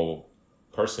evil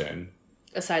person.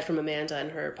 Aside from Amanda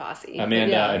and her posse.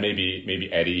 Amanda and maybe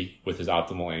Eddie with his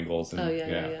optimal angles. And,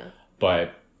 yeah.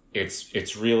 But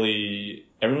it's really,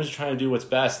 everyone's trying to do what's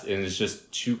best, and it's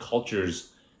just two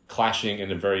cultures clashing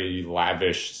in a very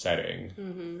lavish setting.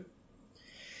 Mm-hmm.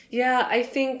 Yeah, I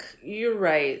think you're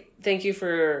right. Thank you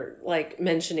for like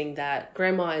mentioning that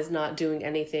grandma is not doing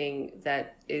anything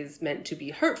that is meant to be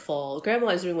hurtful. Grandma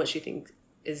is doing what she thinks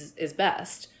is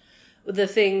best. The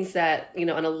things that, you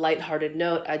know, on a lighthearted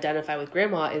note, identify with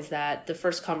grandma is that the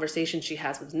first conversation she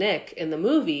has with Nick in the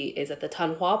movie is at the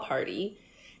Tanhua party.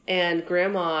 And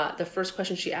grandma, the first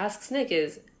question she asks Nick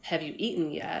is, have you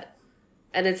eaten yet?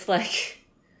 And it's like,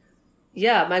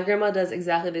 Yeah, my grandma does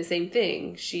exactly the same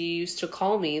thing. She used to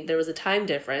call me. There was a time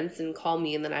difference and call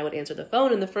me, and then I would answer the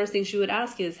phone. And the first thing she would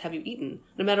ask is, have you eaten?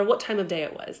 No matter what time of day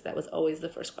it was. That was always the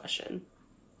first question.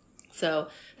 So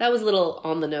that was a little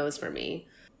on the nose for me.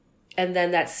 And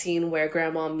then that scene where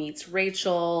grandma meets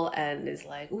Rachel and is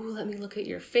like, ooh, let me look at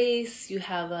your face. You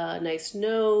have a nice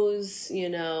nose, you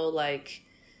know, like,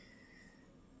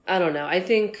 I don't know. I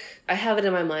think I have it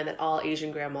in my mind that all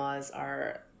Asian grandmas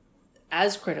are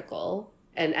as critical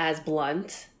and as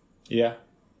blunt. Yeah,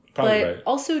 probably but right.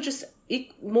 Also just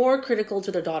more critical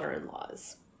to their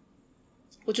daughter-in-laws.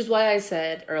 Which is why I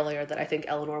said earlier that I think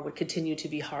Eleanor would continue to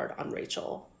be hard on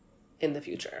Rachel in the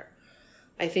future.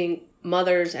 I think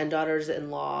mothers and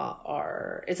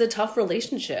daughters-in-law it's a tough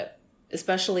relationship,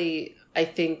 especially I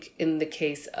think in the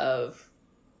case of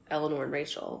Eleanor and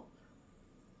Rachel.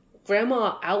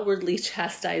 Grandma outwardly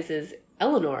chastises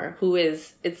Eleanor,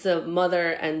 it's a mother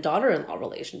and daughter-in-law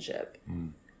relationship.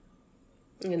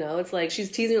 You know, it's like she's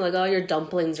teasing her like, oh, your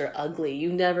dumplings are ugly.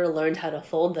 You never learned how to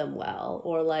fold them well.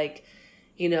 Or like,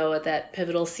 you know, at that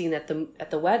pivotal scene at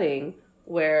the wedding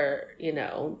where, you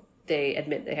know, they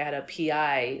admit they had a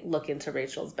PI look into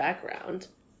Rachel's background.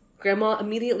 Grandma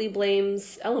immediately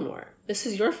blames Eleanor. This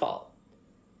is your fault.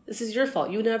 This is your fault.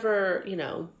 You never, you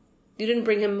know, you didn't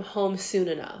bring him home soon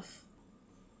enough.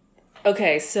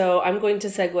 Okay, so I'm going to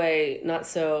segue not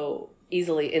so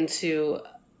easily into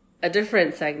a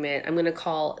different segment I'm going to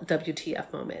call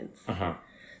WTF moments. Uh-huh.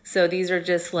 So these are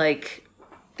just like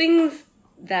things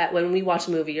that when we watch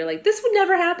a movie, you're like, this would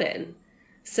never happen.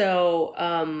 So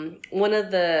one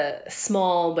of the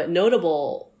small but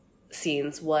notable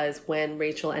scenes was when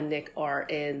Rachel and Nick are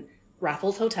in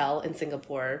Raffles Hotel in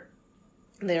Singapore.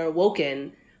 They are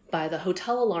woken by the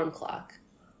hotel alarm clock.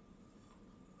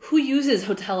 Who uses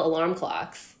hotel alarm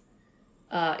clocks?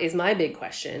 Is my big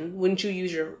question. Wouldn't you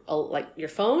use your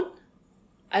phone?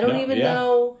 I don't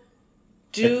know.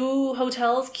 Do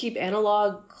hotels keep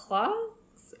analog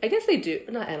clocks? I guess they do.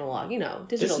 Not analog, you know,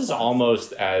 digital This is clocks.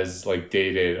 almost as like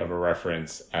dated of a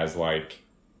reference as like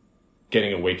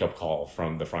getting a wake-up call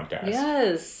from the front desk.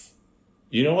 Yes.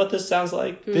 You know what this sounds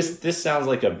like? This sounds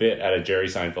like a bit at a Jerry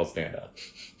Seinfeld stand-up.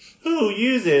 Who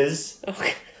uses...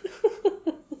 Okay.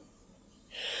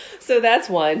 So that's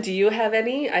one. Do you have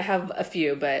any? I have a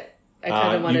few, but I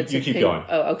kind of wanted to... You keep going.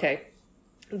 Oh, okay.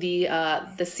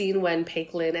 The scene when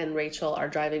Paquelin and Rachel are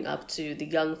driving up to the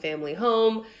Young family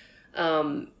home,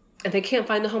 and they can't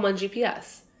find the home on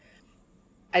GPS.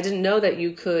 I didn't know that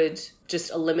you could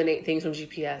just eliminate things from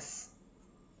GPS.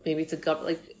 Maybe it's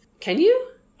can you?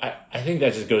 I think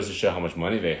that just goes to show how much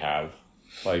money they have.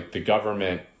 Like, the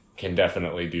government can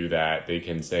definitely do that. They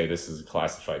can say this is a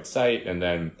classified site, and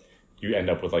then you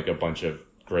end up with like a bunch of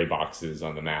gray boxes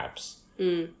on the maps.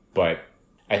 But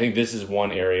I think this is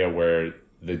one area where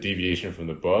the deviation from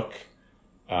the book,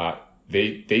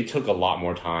 they took a lot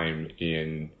more time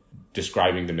in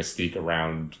describing the mystique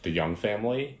around the Young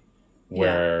family,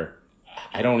 where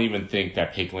I don't even think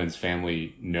that Paquelin's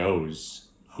family knows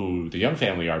who the Young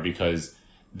family are because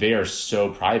they are so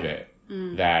private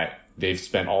that they've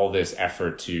spent all this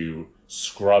effort to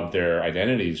scrub their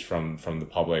identities from the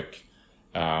public's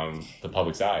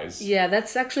eyes. Yeah,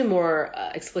 that's actually more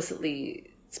explicitly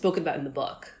spoken about in the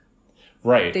book.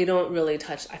 Right. They don't really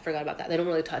touch... I forgot about that. They don't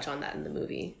really touch on that in the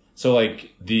movie. So,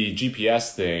 like, the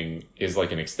GPS thing is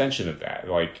like an extension of that.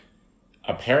 Like,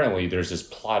 apparently there's this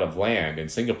plot of land in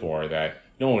Singapore that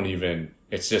no one even...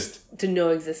 It's just... To know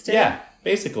existed? Yeah,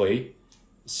 basically.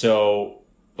 So,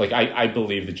 like, I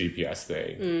believe the GPS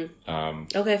thing.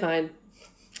 Okay, fine.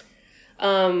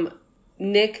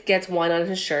 Nick gets wine on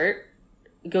his shirt,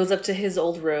 goes up to his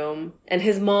old room, and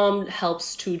his mom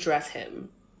helps to dress him.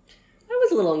 I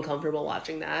was a little uncomfortable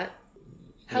watching that.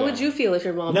 How would you feel if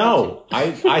your mom... No,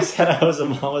 I said I was a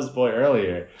mama's boy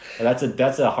earlier.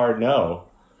 That's a hard no.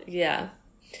 Yeah.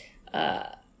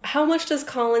 How much does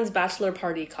Colin's bachelor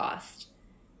party cost?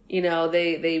 You know,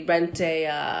 they rent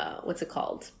a, what's it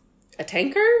called? A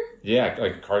tanker? Yeah,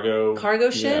 like a cargo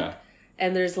ship? Yeah.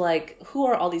 And there's like, who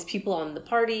are all these people on the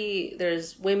party?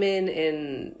 There's women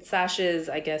in sashes.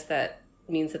 I guess that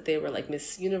means that they were like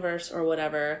Miss Universe or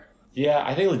whatever. Yeah,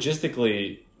 I think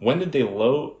logistically, when did they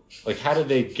load? Like, how did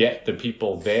they get the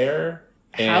people there?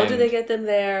 And how did they get them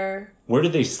there? Where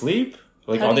did they sleep?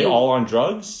 Like, How are do they you- all on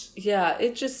drugs? Yeah,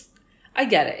 it just... I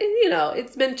get it. You know,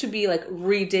 it's meant to be like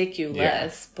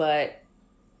ridiculous, but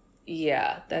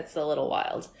yeah, that's a little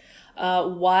wild.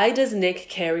 Why does Nick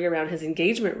carry around his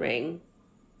engagement ring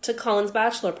to Colin's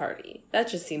bachelor party? That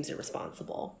just seems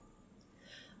irresponsible.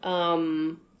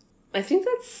 I think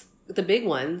that's the big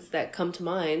ones that come to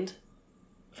mind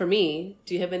for me.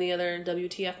 Do you have any other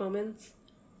WTF moments?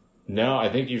 No, I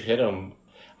think you've hit them.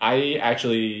 I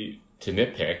actually, to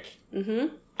nitpick,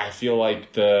 I feel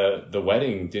like the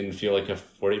wedding didn't feel like a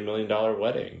 $40 million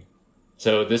wedding.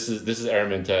 So this is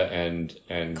Araminta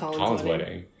and Colin's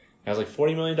wedding. And I was like,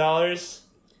 $40 million?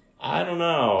 I don't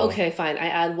know. Okay, fine. I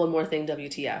add one more thing,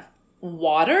 WTF.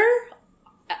 Water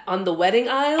on the wedding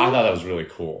aisle? I thought that was really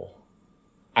cool.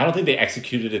 I don't think they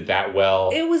executed it that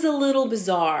well. It was a little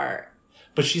bizarre.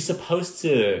 But it's supposed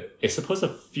to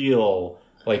feel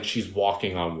like she's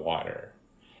walking on water.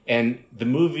 And the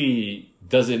movie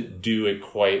doesn't do it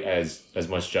quite as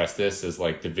much justice as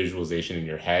like the visualization in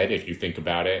your head if you think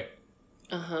about it.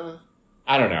 Uh-huh.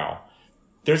 I don't know.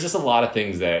 There's just a lot of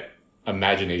things that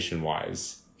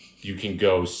imagination-wise you can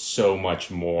go so much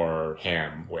more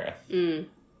ham with.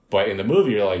 But in the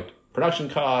movie you're like production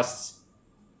costs,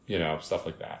 stuff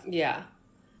like that. Yeah.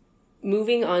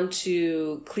 Moving on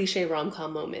to cliche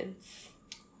rom-com moments.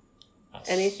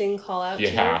 Anything call out to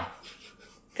you?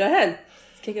 Go ahead.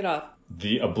 Let's kick it off.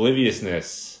 The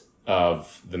obliviousness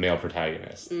of the male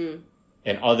protagonist. In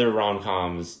other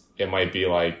rom-coms, it might be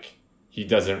like he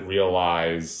doesn't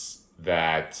realize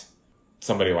that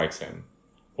somebody likes him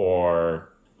or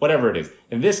whatever it is.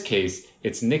 In this case,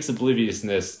 it's Nick's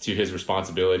obliviousness to his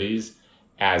responsibilities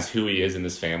as who he is in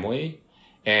this family.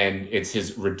 And it's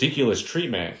his ridiculous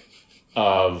treatment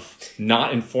of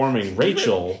not informing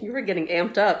Rachel. You were getting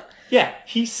amped up. Yeah,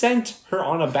 he sent her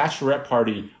on a bachelorette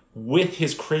party with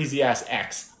his crazy ass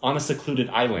ex on a secluded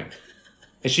island.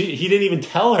 And he didn't even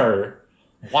tell her,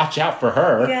 watch out for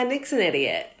her. Yeah, Nick's an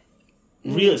idiot.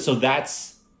 Really? So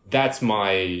that's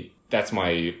my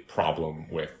problem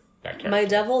with that character. My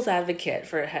devil's advocate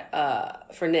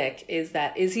for Nick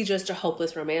is he just a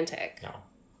hopeless romantic? No.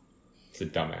 He's a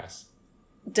dumbass.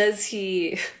 Does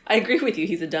he... I agree with you,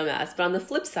 he's a dumbass. But on the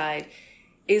flip side,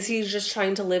 is he just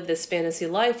trying to live this fantasy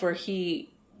life where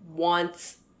he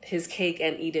wants his cake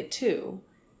and eat it too?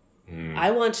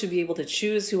 I want to be able to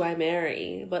choose who I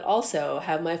marry, but also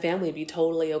have my family be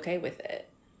totally okay with it.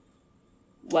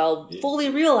 While fully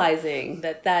realizing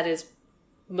that is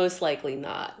most likely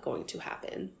not going to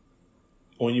happen.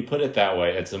 When you put it that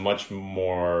way, it's a much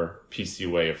more PC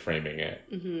way of framing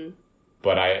it.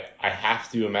 But I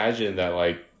have to imagine that,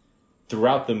 like,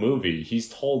 throughout the movie, he's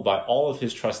told by all of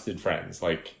his trusted friends,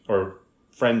 or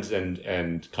friends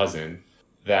and cousin,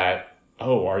 that,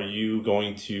 oh, are you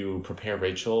going to prepare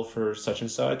Rachel for such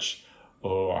and such?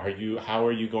 Or how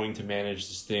are you going to manage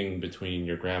this thing between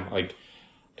your grandma? Like,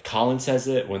 Colin says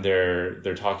it when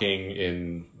they're talking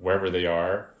in wherever they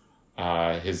are.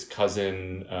 His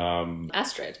cousin...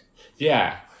 Astrid.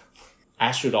 Yeah.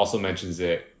 Astrid also mentions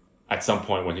it at some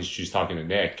point when she's talking to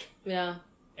Nick. Yeah.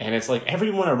 And it's like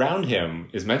everyone around him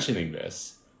is mentioning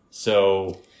this.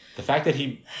 So the fact that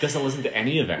he doesn't listen to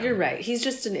any of them. You're right. He's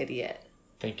just an idiot.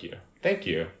 Thank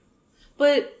you.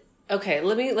 But, okay,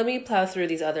 let me plow through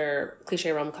these other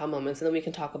cliche rom-com moments and then we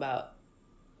can talk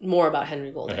more about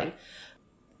Henry Golding. Okay.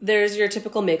 There's your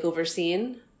typical makeover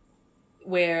scene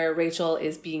where Rachel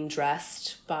is being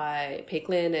dressed by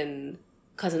Paquin and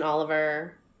Cousin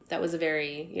Oliver. That was a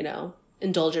very,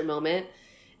 indulgent moment.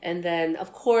 And then,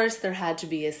 of course, there had to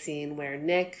be a scene where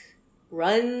Nick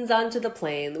runs onto the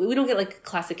plane. We don't get like a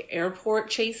classic airport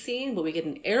chase scene, but we get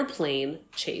an airplane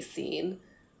chase scene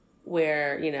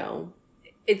where,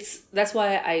 that's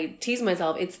why I tease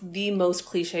myself. It's the most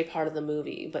cliche part of the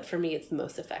movie, but for me, it's the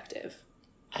most effective.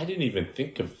 I didn't even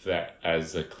think of that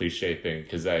as a cliche thing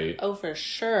because Oh, for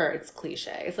sure, it's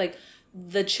cliche. It's like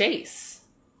the chase.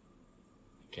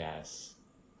 I guess.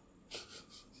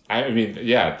 I mean,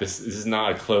 yeah, this is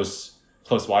not a close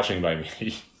watching by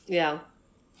me. Yeah.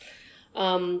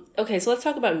 Okay, so let's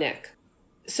talk about Nick.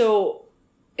 So,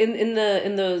 in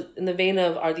the vein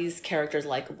of are these characters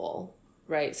likable,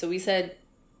 right? So we said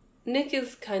Nick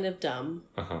is kind of dumb.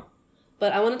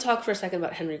 But I want to talk for a second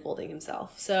about Henry Golding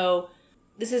himself. So,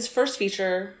 this is his first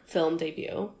feature film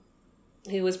debut.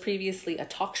 He was previously a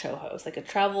talk show host, like a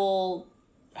travel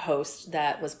host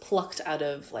that was plucked out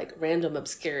of like random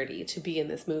obscurity to be in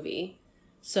this movie.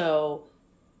 So,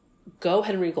 go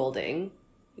Henry Golding.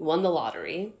 He won the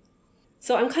lottery.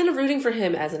 So I'm kind of rooting for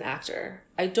him as an actor.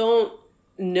 I don't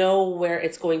know where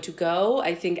it's going to go.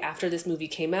 I think after this movie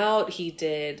came out, he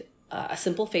did A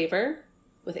Simple Favor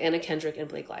with Anna Kendrick and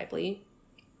Blake Lively,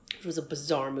 which was a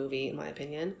bizarre movie in my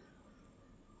opinion.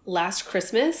 Last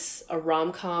Christmas, a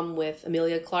rom-com with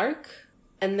Emilia Clarke.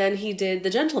 And then he did The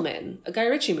Gentleman, a Guy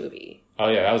Ritchie movie. Oh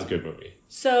yeah, that was a good movie.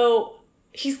 So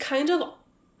he's kind of,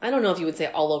 I don't know if you would say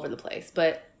all over the place,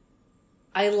 but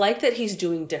I like that he's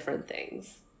doing different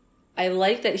things. I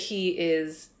like that he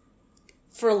is,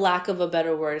 for lack of a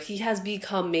better word, he has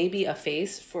become maybe a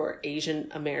face for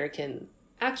Asian American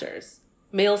actors,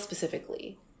 males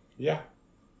specifically. Yeah.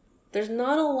 There's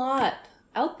not a lot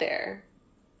out there.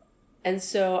 And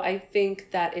so I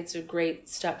think that it's a great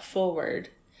step forward.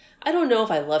 I don't know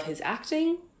if I love his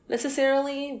acting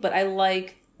necessarily, but I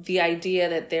like the idea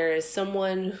that there is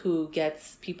someone who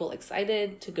gets people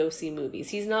excited to go see movies.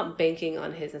 He's not banking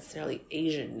on his necessarily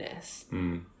Asianness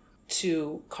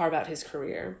to carve out his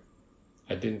career.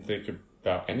 I didn't think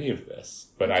about any of this,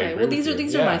 but I agree well, with you.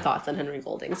 these are my thoughts on Henry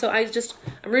Golding. So I'm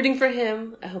rooting for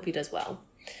him. I hope he does well.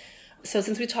 So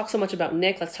since we talked so much about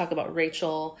Nick, let's talk about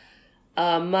Rachel.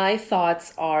 My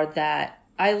thoughts are that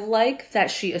I like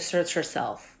that she asserts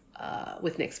herself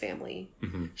with Nick's family.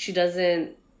 Mm-hmm. She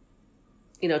doesn't,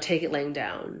 take it laying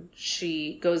down.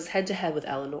 She goes head to head with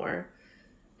Eleanor.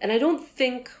 And I don't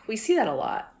think we see that a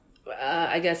lot,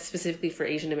 I guess specifically for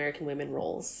Asian American women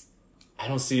roles. I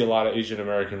don't see a lot of Asian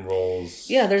American roles.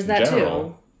 Yeah, there's that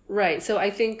too. Right. So I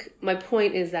think my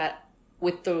point is that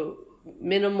with the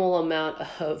minimal amount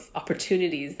of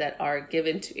opportunities that are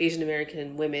given to Asian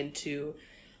American women to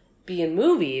be in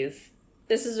movies,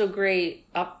 this is a great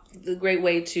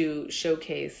way to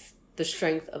showcase the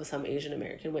strength of some Asian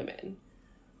American women.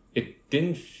 It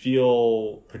didn't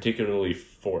feel particularly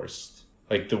forced.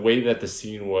 Like the way that the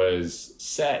scene was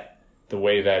set, the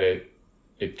way that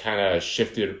it kind of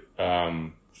shifted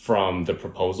from the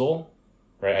proposal,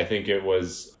 right? I think it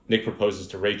was Nick proposes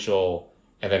to Rachel,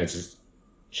 and then it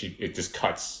just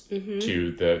cuts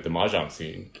to the mahjong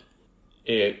scene.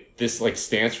 This like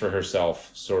stands for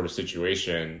herself sort of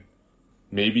situation.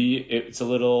 Maybe it's a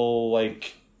little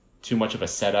like too much of a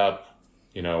setup,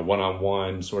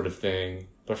 one-on-one sort of thing.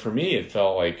 But for me, it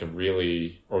felt like a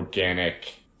really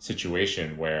organic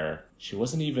situation where she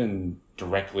wasn't even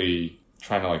directly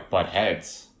trying to like butt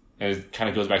heads. And it kind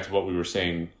of goes back to what we were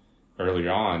saying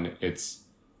earlier on.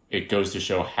 It goes to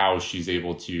show how she's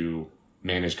able to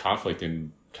manage conflict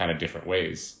in kind of different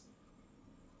ways.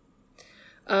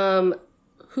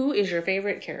 Who is your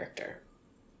favorite character?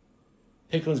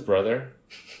 Picklin's brother.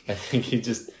 I think he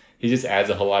just adds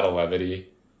a whole lot of levity.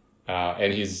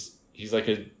 And he's like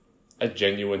a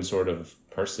genuine sort of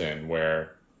person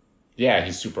where, yeah,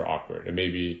 he's super awkward. And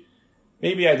maybe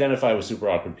identify with super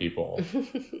awkward people.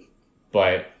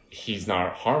 But he's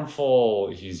not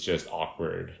harmful. He's just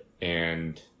awkward.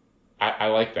 And I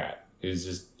like that. He's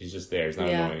just there. He's not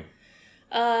annoying.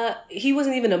 He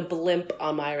wasn't even a blimp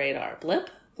on my radar. Blimp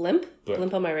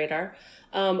on my radar.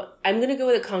 I'm going to go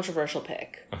with a controversial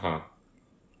pick. Uh-huh.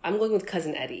 I'm going with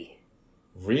Cousin Eddie.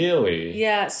 Really?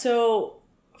 Yeah, so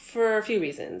for a few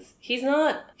reasons. He's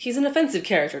an offensive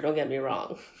character, don't get me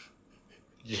wrong.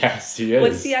 Yes, he is.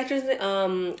 What's the actor's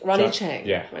name? Ronnie Chang.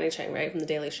 Yeah. Ronnie Chang, right? From The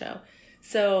Daily Show.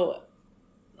 So,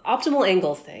 optimal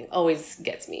angles thing always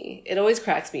gets me. It always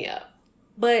cracks me up.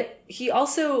 But he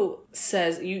also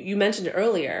says, you mentioned it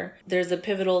earlier, there's a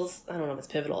pivotal, I don't know if it's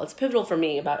pivotal. It's pivotal for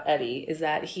me about Eddie, is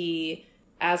that he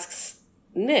asks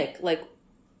Nick, like,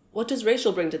 what does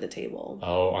Rachel bring to the table?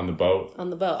 Oh, on the boat.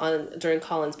 During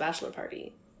Colin's bachelor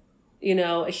party.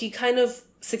 He kind of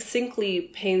succinctly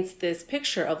paints this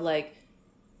picture of like,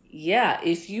 yeah,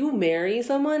 if you marry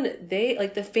someone,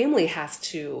 the family has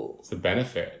to... It's the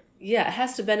benefit. Yeah, it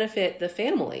has to benefit the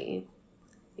family.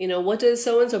 What does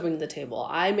so-and-so bring to the table?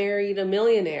 I married a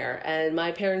millionaire and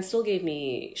my parents still gave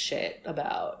me shit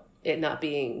about it not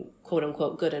being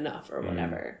quote-unquote good enough or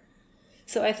whatever.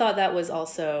 So I thought that was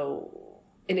also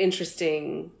an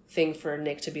interesting thing for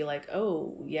Nick to be like,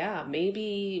 oh, yeah,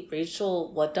 maybe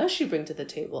Rachel, what does she bring to the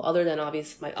table? Other than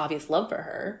my obvious love for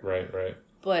her. Right.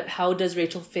 But how does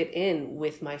Rachel fit in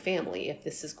with my family if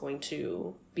this is going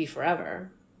to be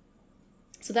forever?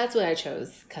 So that's why I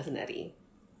chose Cousin Eddie.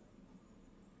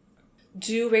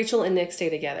 Do Rachel and Nick stay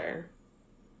together?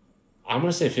 I'm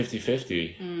going to say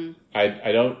 50-50.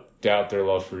 I don't doubt their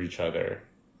love for each other.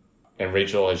 And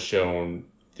Rachel has shown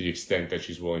the extent that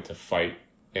she's willing to fight.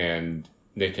 And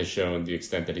Nick has shown the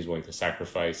extent that he's willing to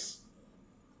sacrifice.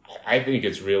 I think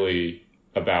it's really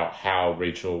about how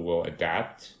Rachel will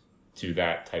adapt to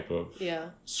that type of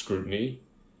scrutiny.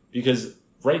 Because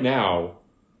right now,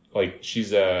 like,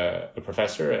 she's a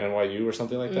professor at NYU or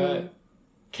something like that.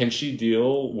 Can she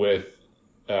deal with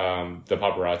the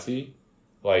paparazzi?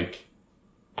 Like,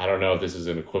 I don't know if this is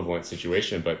an equivalent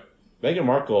situation, but Meghan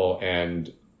Markle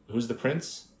and who's the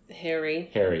prince?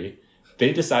 Harry.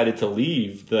 They decided to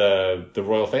leave the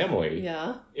royal family.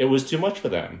 Yeah. It was too much for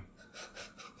them.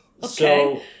 Okay.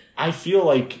 So I feel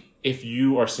like if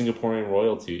you are Singaporean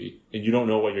royalty and you don't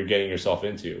know what you're getting yourself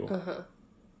into,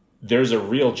 there's a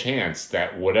real chance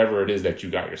that whatever it is that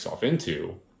you got yourself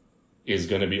into is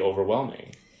going to be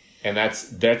overwhelming. And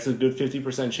that's a good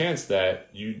 50% chance that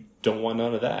you don't want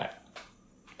none of that.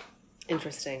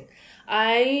 Interesting.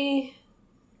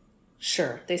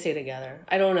 Sure, they stay together.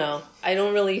 I don't know. I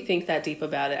don't really think that deep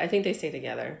about it. I think they stay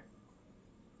together.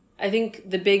 I think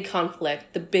the biggest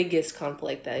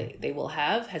conflict that they will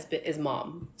have is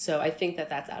mom. So I think that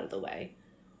that's out of the way.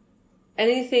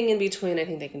 Anything in between, I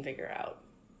think they can figure out.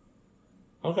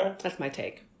 Okay. That's my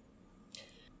take.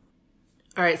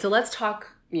 All right, so let's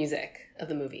talk music of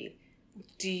the movie.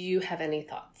 Do you have any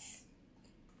thoughts?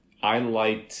 I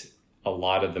liked a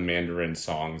lot of the Mandarin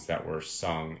songs that were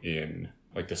sung in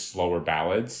like the slower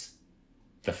ballads.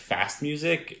 The fast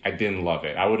music, I didn't love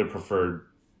it. I would have preferred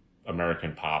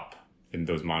American pop in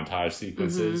those montage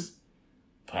sequences. Mm-hmm.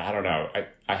 But I don't know.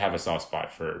 I have a soft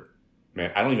spot for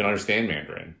I don't even understand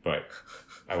Mandarin, but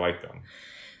I like them.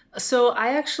 So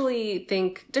I actually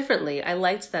think differently. I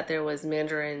liked that there was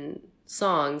Mandarin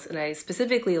songs, and I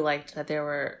specifically liked that there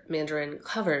were Mandarin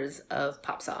covers of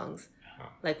pop songs,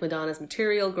 like Madonna's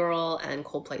Material Girl and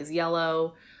Coldplay's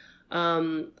Yellow.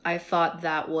 I thought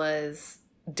that was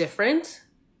different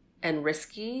and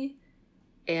risky,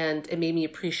 and it made me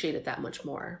appreciate it that much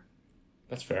more.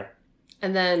 That's fair.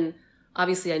 And then,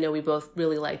 obviously, I know we both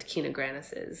really liked Kina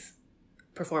Grannis's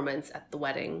performance at the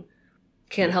wedding.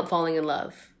 Can't Help Falling in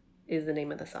Love is the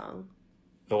name of the song.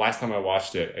 The last time I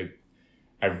watched it,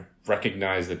 I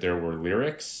recognized that there were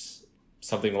lyrics,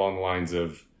 something along the lines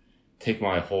of "Take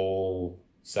my whole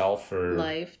self" or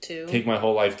 "Life too." "Take my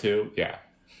whole life too." Yeah,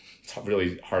 it's a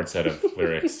really hard set of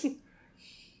lyrics.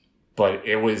 But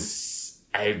it was.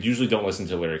 I usually don't listen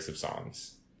to lyrics of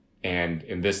songs, and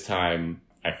in this time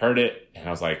I heard it and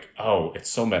I was like, "Oh, it's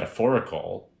so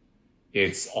metaphorical."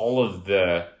 It's all of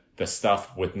the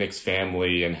stuff with Nick's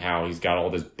family and how he's got all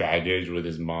this baggage with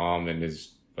his mom and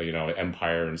his,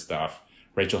 empire and stuff.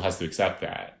 Rachel has to accept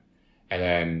that. And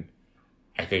then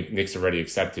I think Nick's already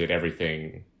accepted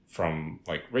everything from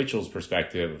like Rachel's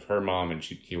perspective of her mom, and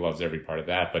he loves every part of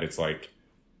that. But it's like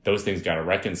those things got to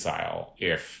reconcile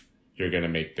if you're going to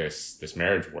make this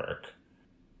marriage work.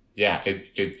 Yeah,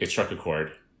 it struck a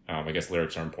chord. I guess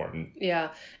lyrics are important. Yeah,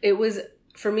 it was,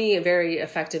 for me, very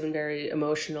effective and very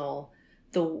emotional.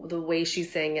 The way she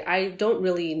sang it. I don't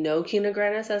really know Kina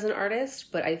Grannis as an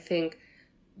artist, but I think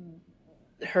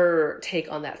her take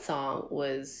on that song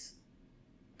was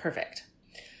perfect.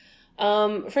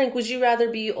 Frank, would you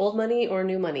rather be Old Money or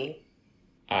New Money?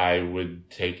 I would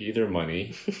take either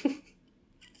money.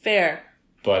 Fair.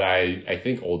 But I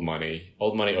think Old Money.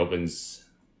 Old Money opens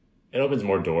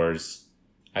more doors.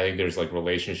 I think there's like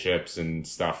relationships and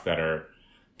stuff that are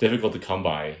difficult to come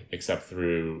by except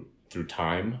through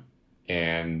time.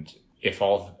 And if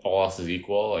all else is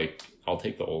equal, like I'll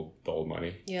take the old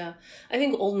money. Yeah. I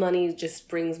think Old Money just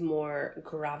brings more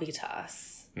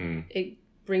gravitas. It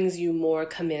brings you more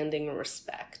commanding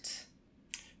respect.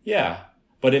 Yeah.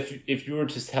 But if you were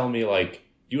to tell me like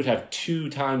you would have 2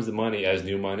 times the money as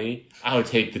New Money, I would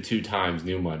take the 2 times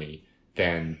New Money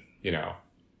than,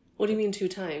 What do you mean 2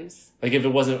 times? Like if it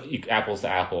wasn't apples to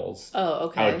apples. Oh,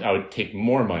 okay. I would take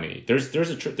more money. There's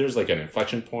like an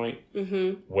inflection point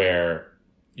where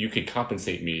you could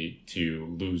compensate me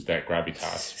to lose that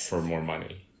gravitas for more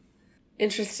money.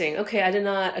 Interesting. Okay, I did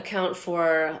not account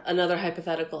for another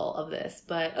hypothetical of this,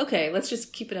 but okay, let's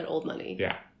just keep it at Old Money.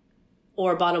 Yeah.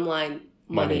 Or bottom line,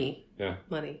 money. Yeah.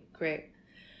 Money. Great.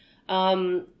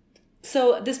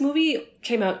 So this movie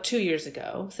came out 2 years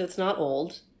ago, so it's not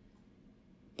old.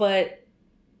 But,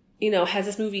 has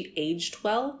this movie aged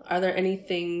well? Are there any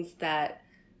things that,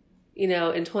 in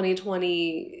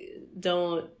 2020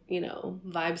 don't,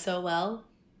 vibe so well?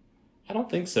 I don't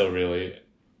think so, really.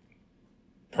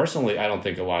 Personally, I don't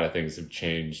think a lot of things have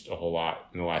changed a whole lot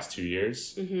in the last 2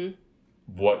 years. Mm-hmm.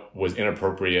 What was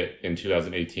inappropriate in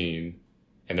 2018,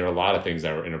 and there are a lot of things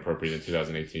that were inappropriate in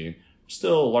 2018,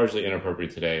 still largely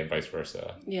inappropriate today and vice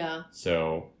versa. Yeah.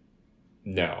 So,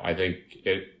 no, I think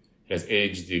it has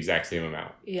aged the exact same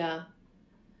amount. Yeah.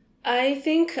 I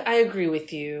think I agree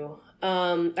with you.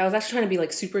 I was actually trying to be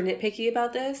like super nitpicky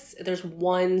about this. There's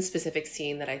one specific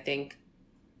scene that I think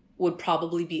would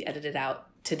probably be edited out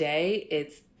today.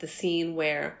 It's the scene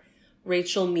where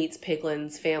Rachel meets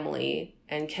Piglin's family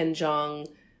and Ken Jeong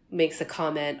makes a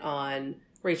comment on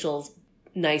Rachel's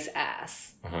nice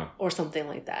ass or something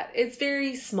like that. It's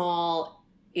very small,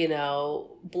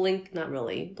 blink, not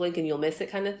really, blink and you'll miss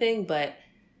it kind of thing, but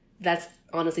that's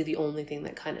honestly the only thing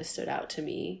that kind of stood out to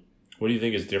me. What do you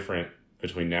think is different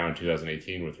between now and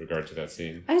 2018 with regard to that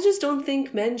scene? I just don't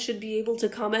think men should be able to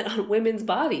comment on women's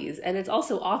bodies. And it's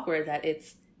also awkward that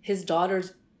it's his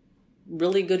daughter's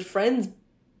really good friend's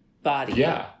body.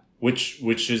 Yeah. which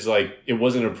is like, it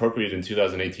wasn't appropriate in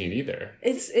 2018 either.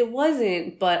 It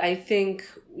wasn't, but I think,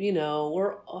 you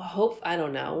know, I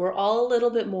don't know, we're all a little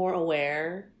bit more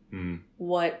aware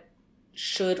what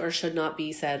should or should not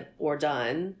be said or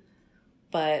done.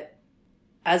 But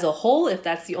as a whole, if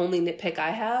that's the only nitpick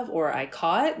I have or I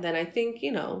caught, then I think,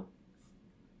 you know,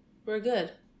 we're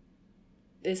good.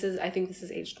 I think this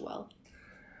is aged well.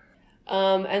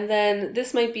 And then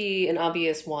this might be an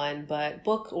obvious one, but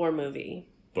book or movie?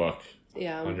 Book.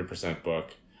 Yeah. 100%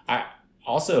 book. I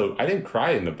didn't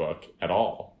cry in the book at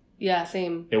all. Yeah,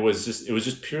 same. It was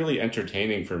just purely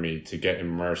entertaining for me to get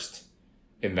immersed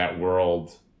in that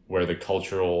world where the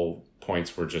cultural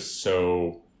points were just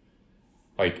so,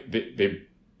 like,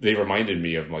 they reminded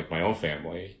me of, like, my own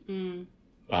family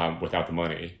without the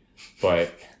money.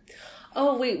 But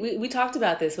oh, wait, we talked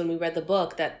about this when we read the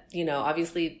book, that, you know,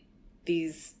 obviously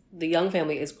the young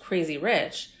family is crazy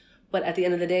rich, but at the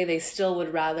end of the day, they still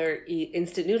would rather eat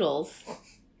instant noodles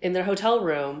in their hotel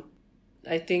room.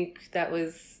 I think that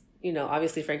was, you know,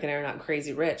 obviously Frank and I are not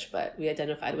crazy rich, but we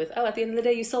identified with, at the end of the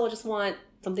day, you still just want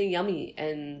something yummy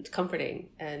and comforting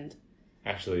and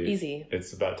actually easy.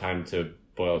 It's about time to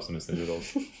boil up some instant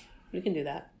noodles. We can do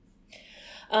that.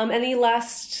 Any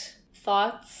last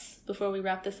thoughts before we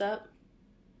wrap this up?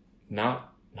 Not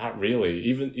really.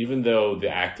 Even though the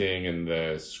acting and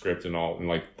the script and all, and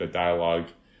like the dialogue,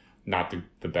 not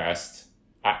the best,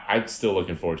 I'm still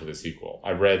looking forward to the sequel.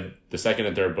 I read the second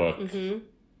and third book. Mm-hmm.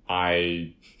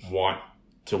 I want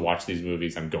to watch these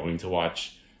movies. I'm going to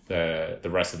watch the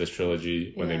rest of this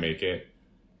trilogy when they make it.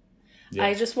 Yeah.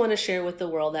 I just want to share with the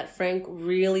world that Frank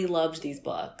really loved these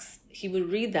books. He would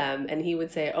read them and he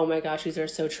would say, "Oh my gosh, these are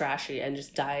so trashy," and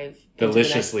just dive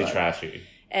deliciously trashy.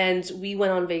 And we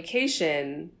went on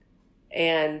vacation,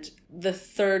 and the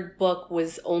third book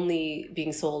was only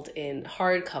being sold in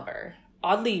hardcover.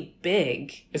 Oddly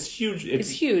big. It's huge. It's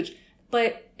huge,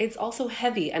 but it's also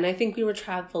heavy. And I think we were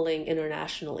traveling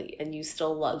internationally, and you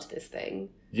still loved this thing.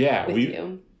 Yeah,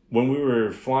 when we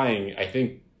were flying, I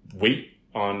think weight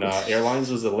on airlines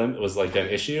was like an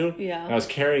issue. Yeah, and I was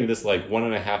carrying this like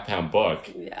 1.5 pound book.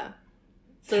 Yeah,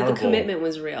 so the commitment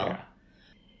was real. Yeah.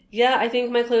 Yeah, I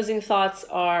think my closing thoughts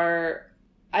are,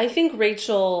 I think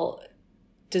Rachel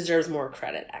deserves more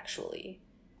credit, actually.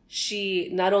 She,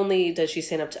 not only does she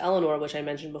stand up to Eleanor, which I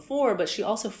mentioned before, but she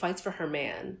also fights for her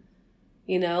man.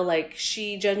 You know, like,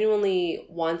 she genuinely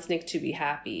wants Nick to be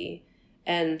happy.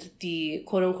 And the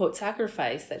quote-unquote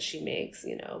sacrifice that she makes,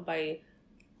 you know, by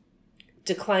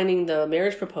declining the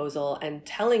marriage proposal and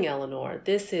telling Eleanor,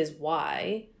 this is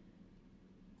why,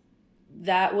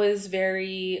 that was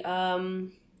very...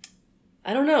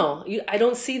 I don't know. I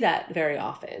don't see that very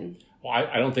often. Well,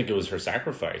 I don't think it was her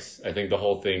sacrifice. I think the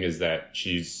whole thing is that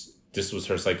this was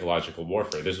her psychological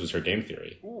warfare. This was her game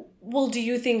theory. Well, do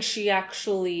you think she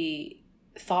actually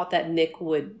thought that Nick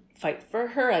would fight for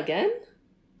her again?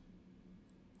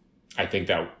 I think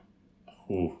that...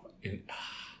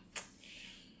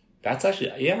 that's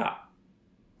actually... Yeah.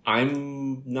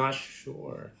 I'm not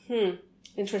sure.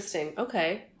 Interesting.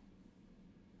 Okay.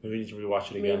 Maybe we need to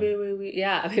rewatch it again.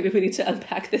 Maybe we need to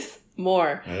unpack this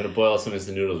more. I'm going to boil some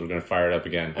instant noodles. We're going to fire it up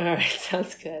again. All right,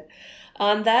 sounds good.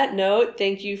 On that note,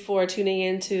 thank you for tuning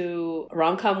in to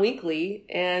Romcom Weekly,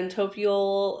 and hope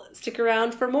you'll stick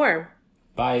around for more.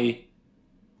 Bye.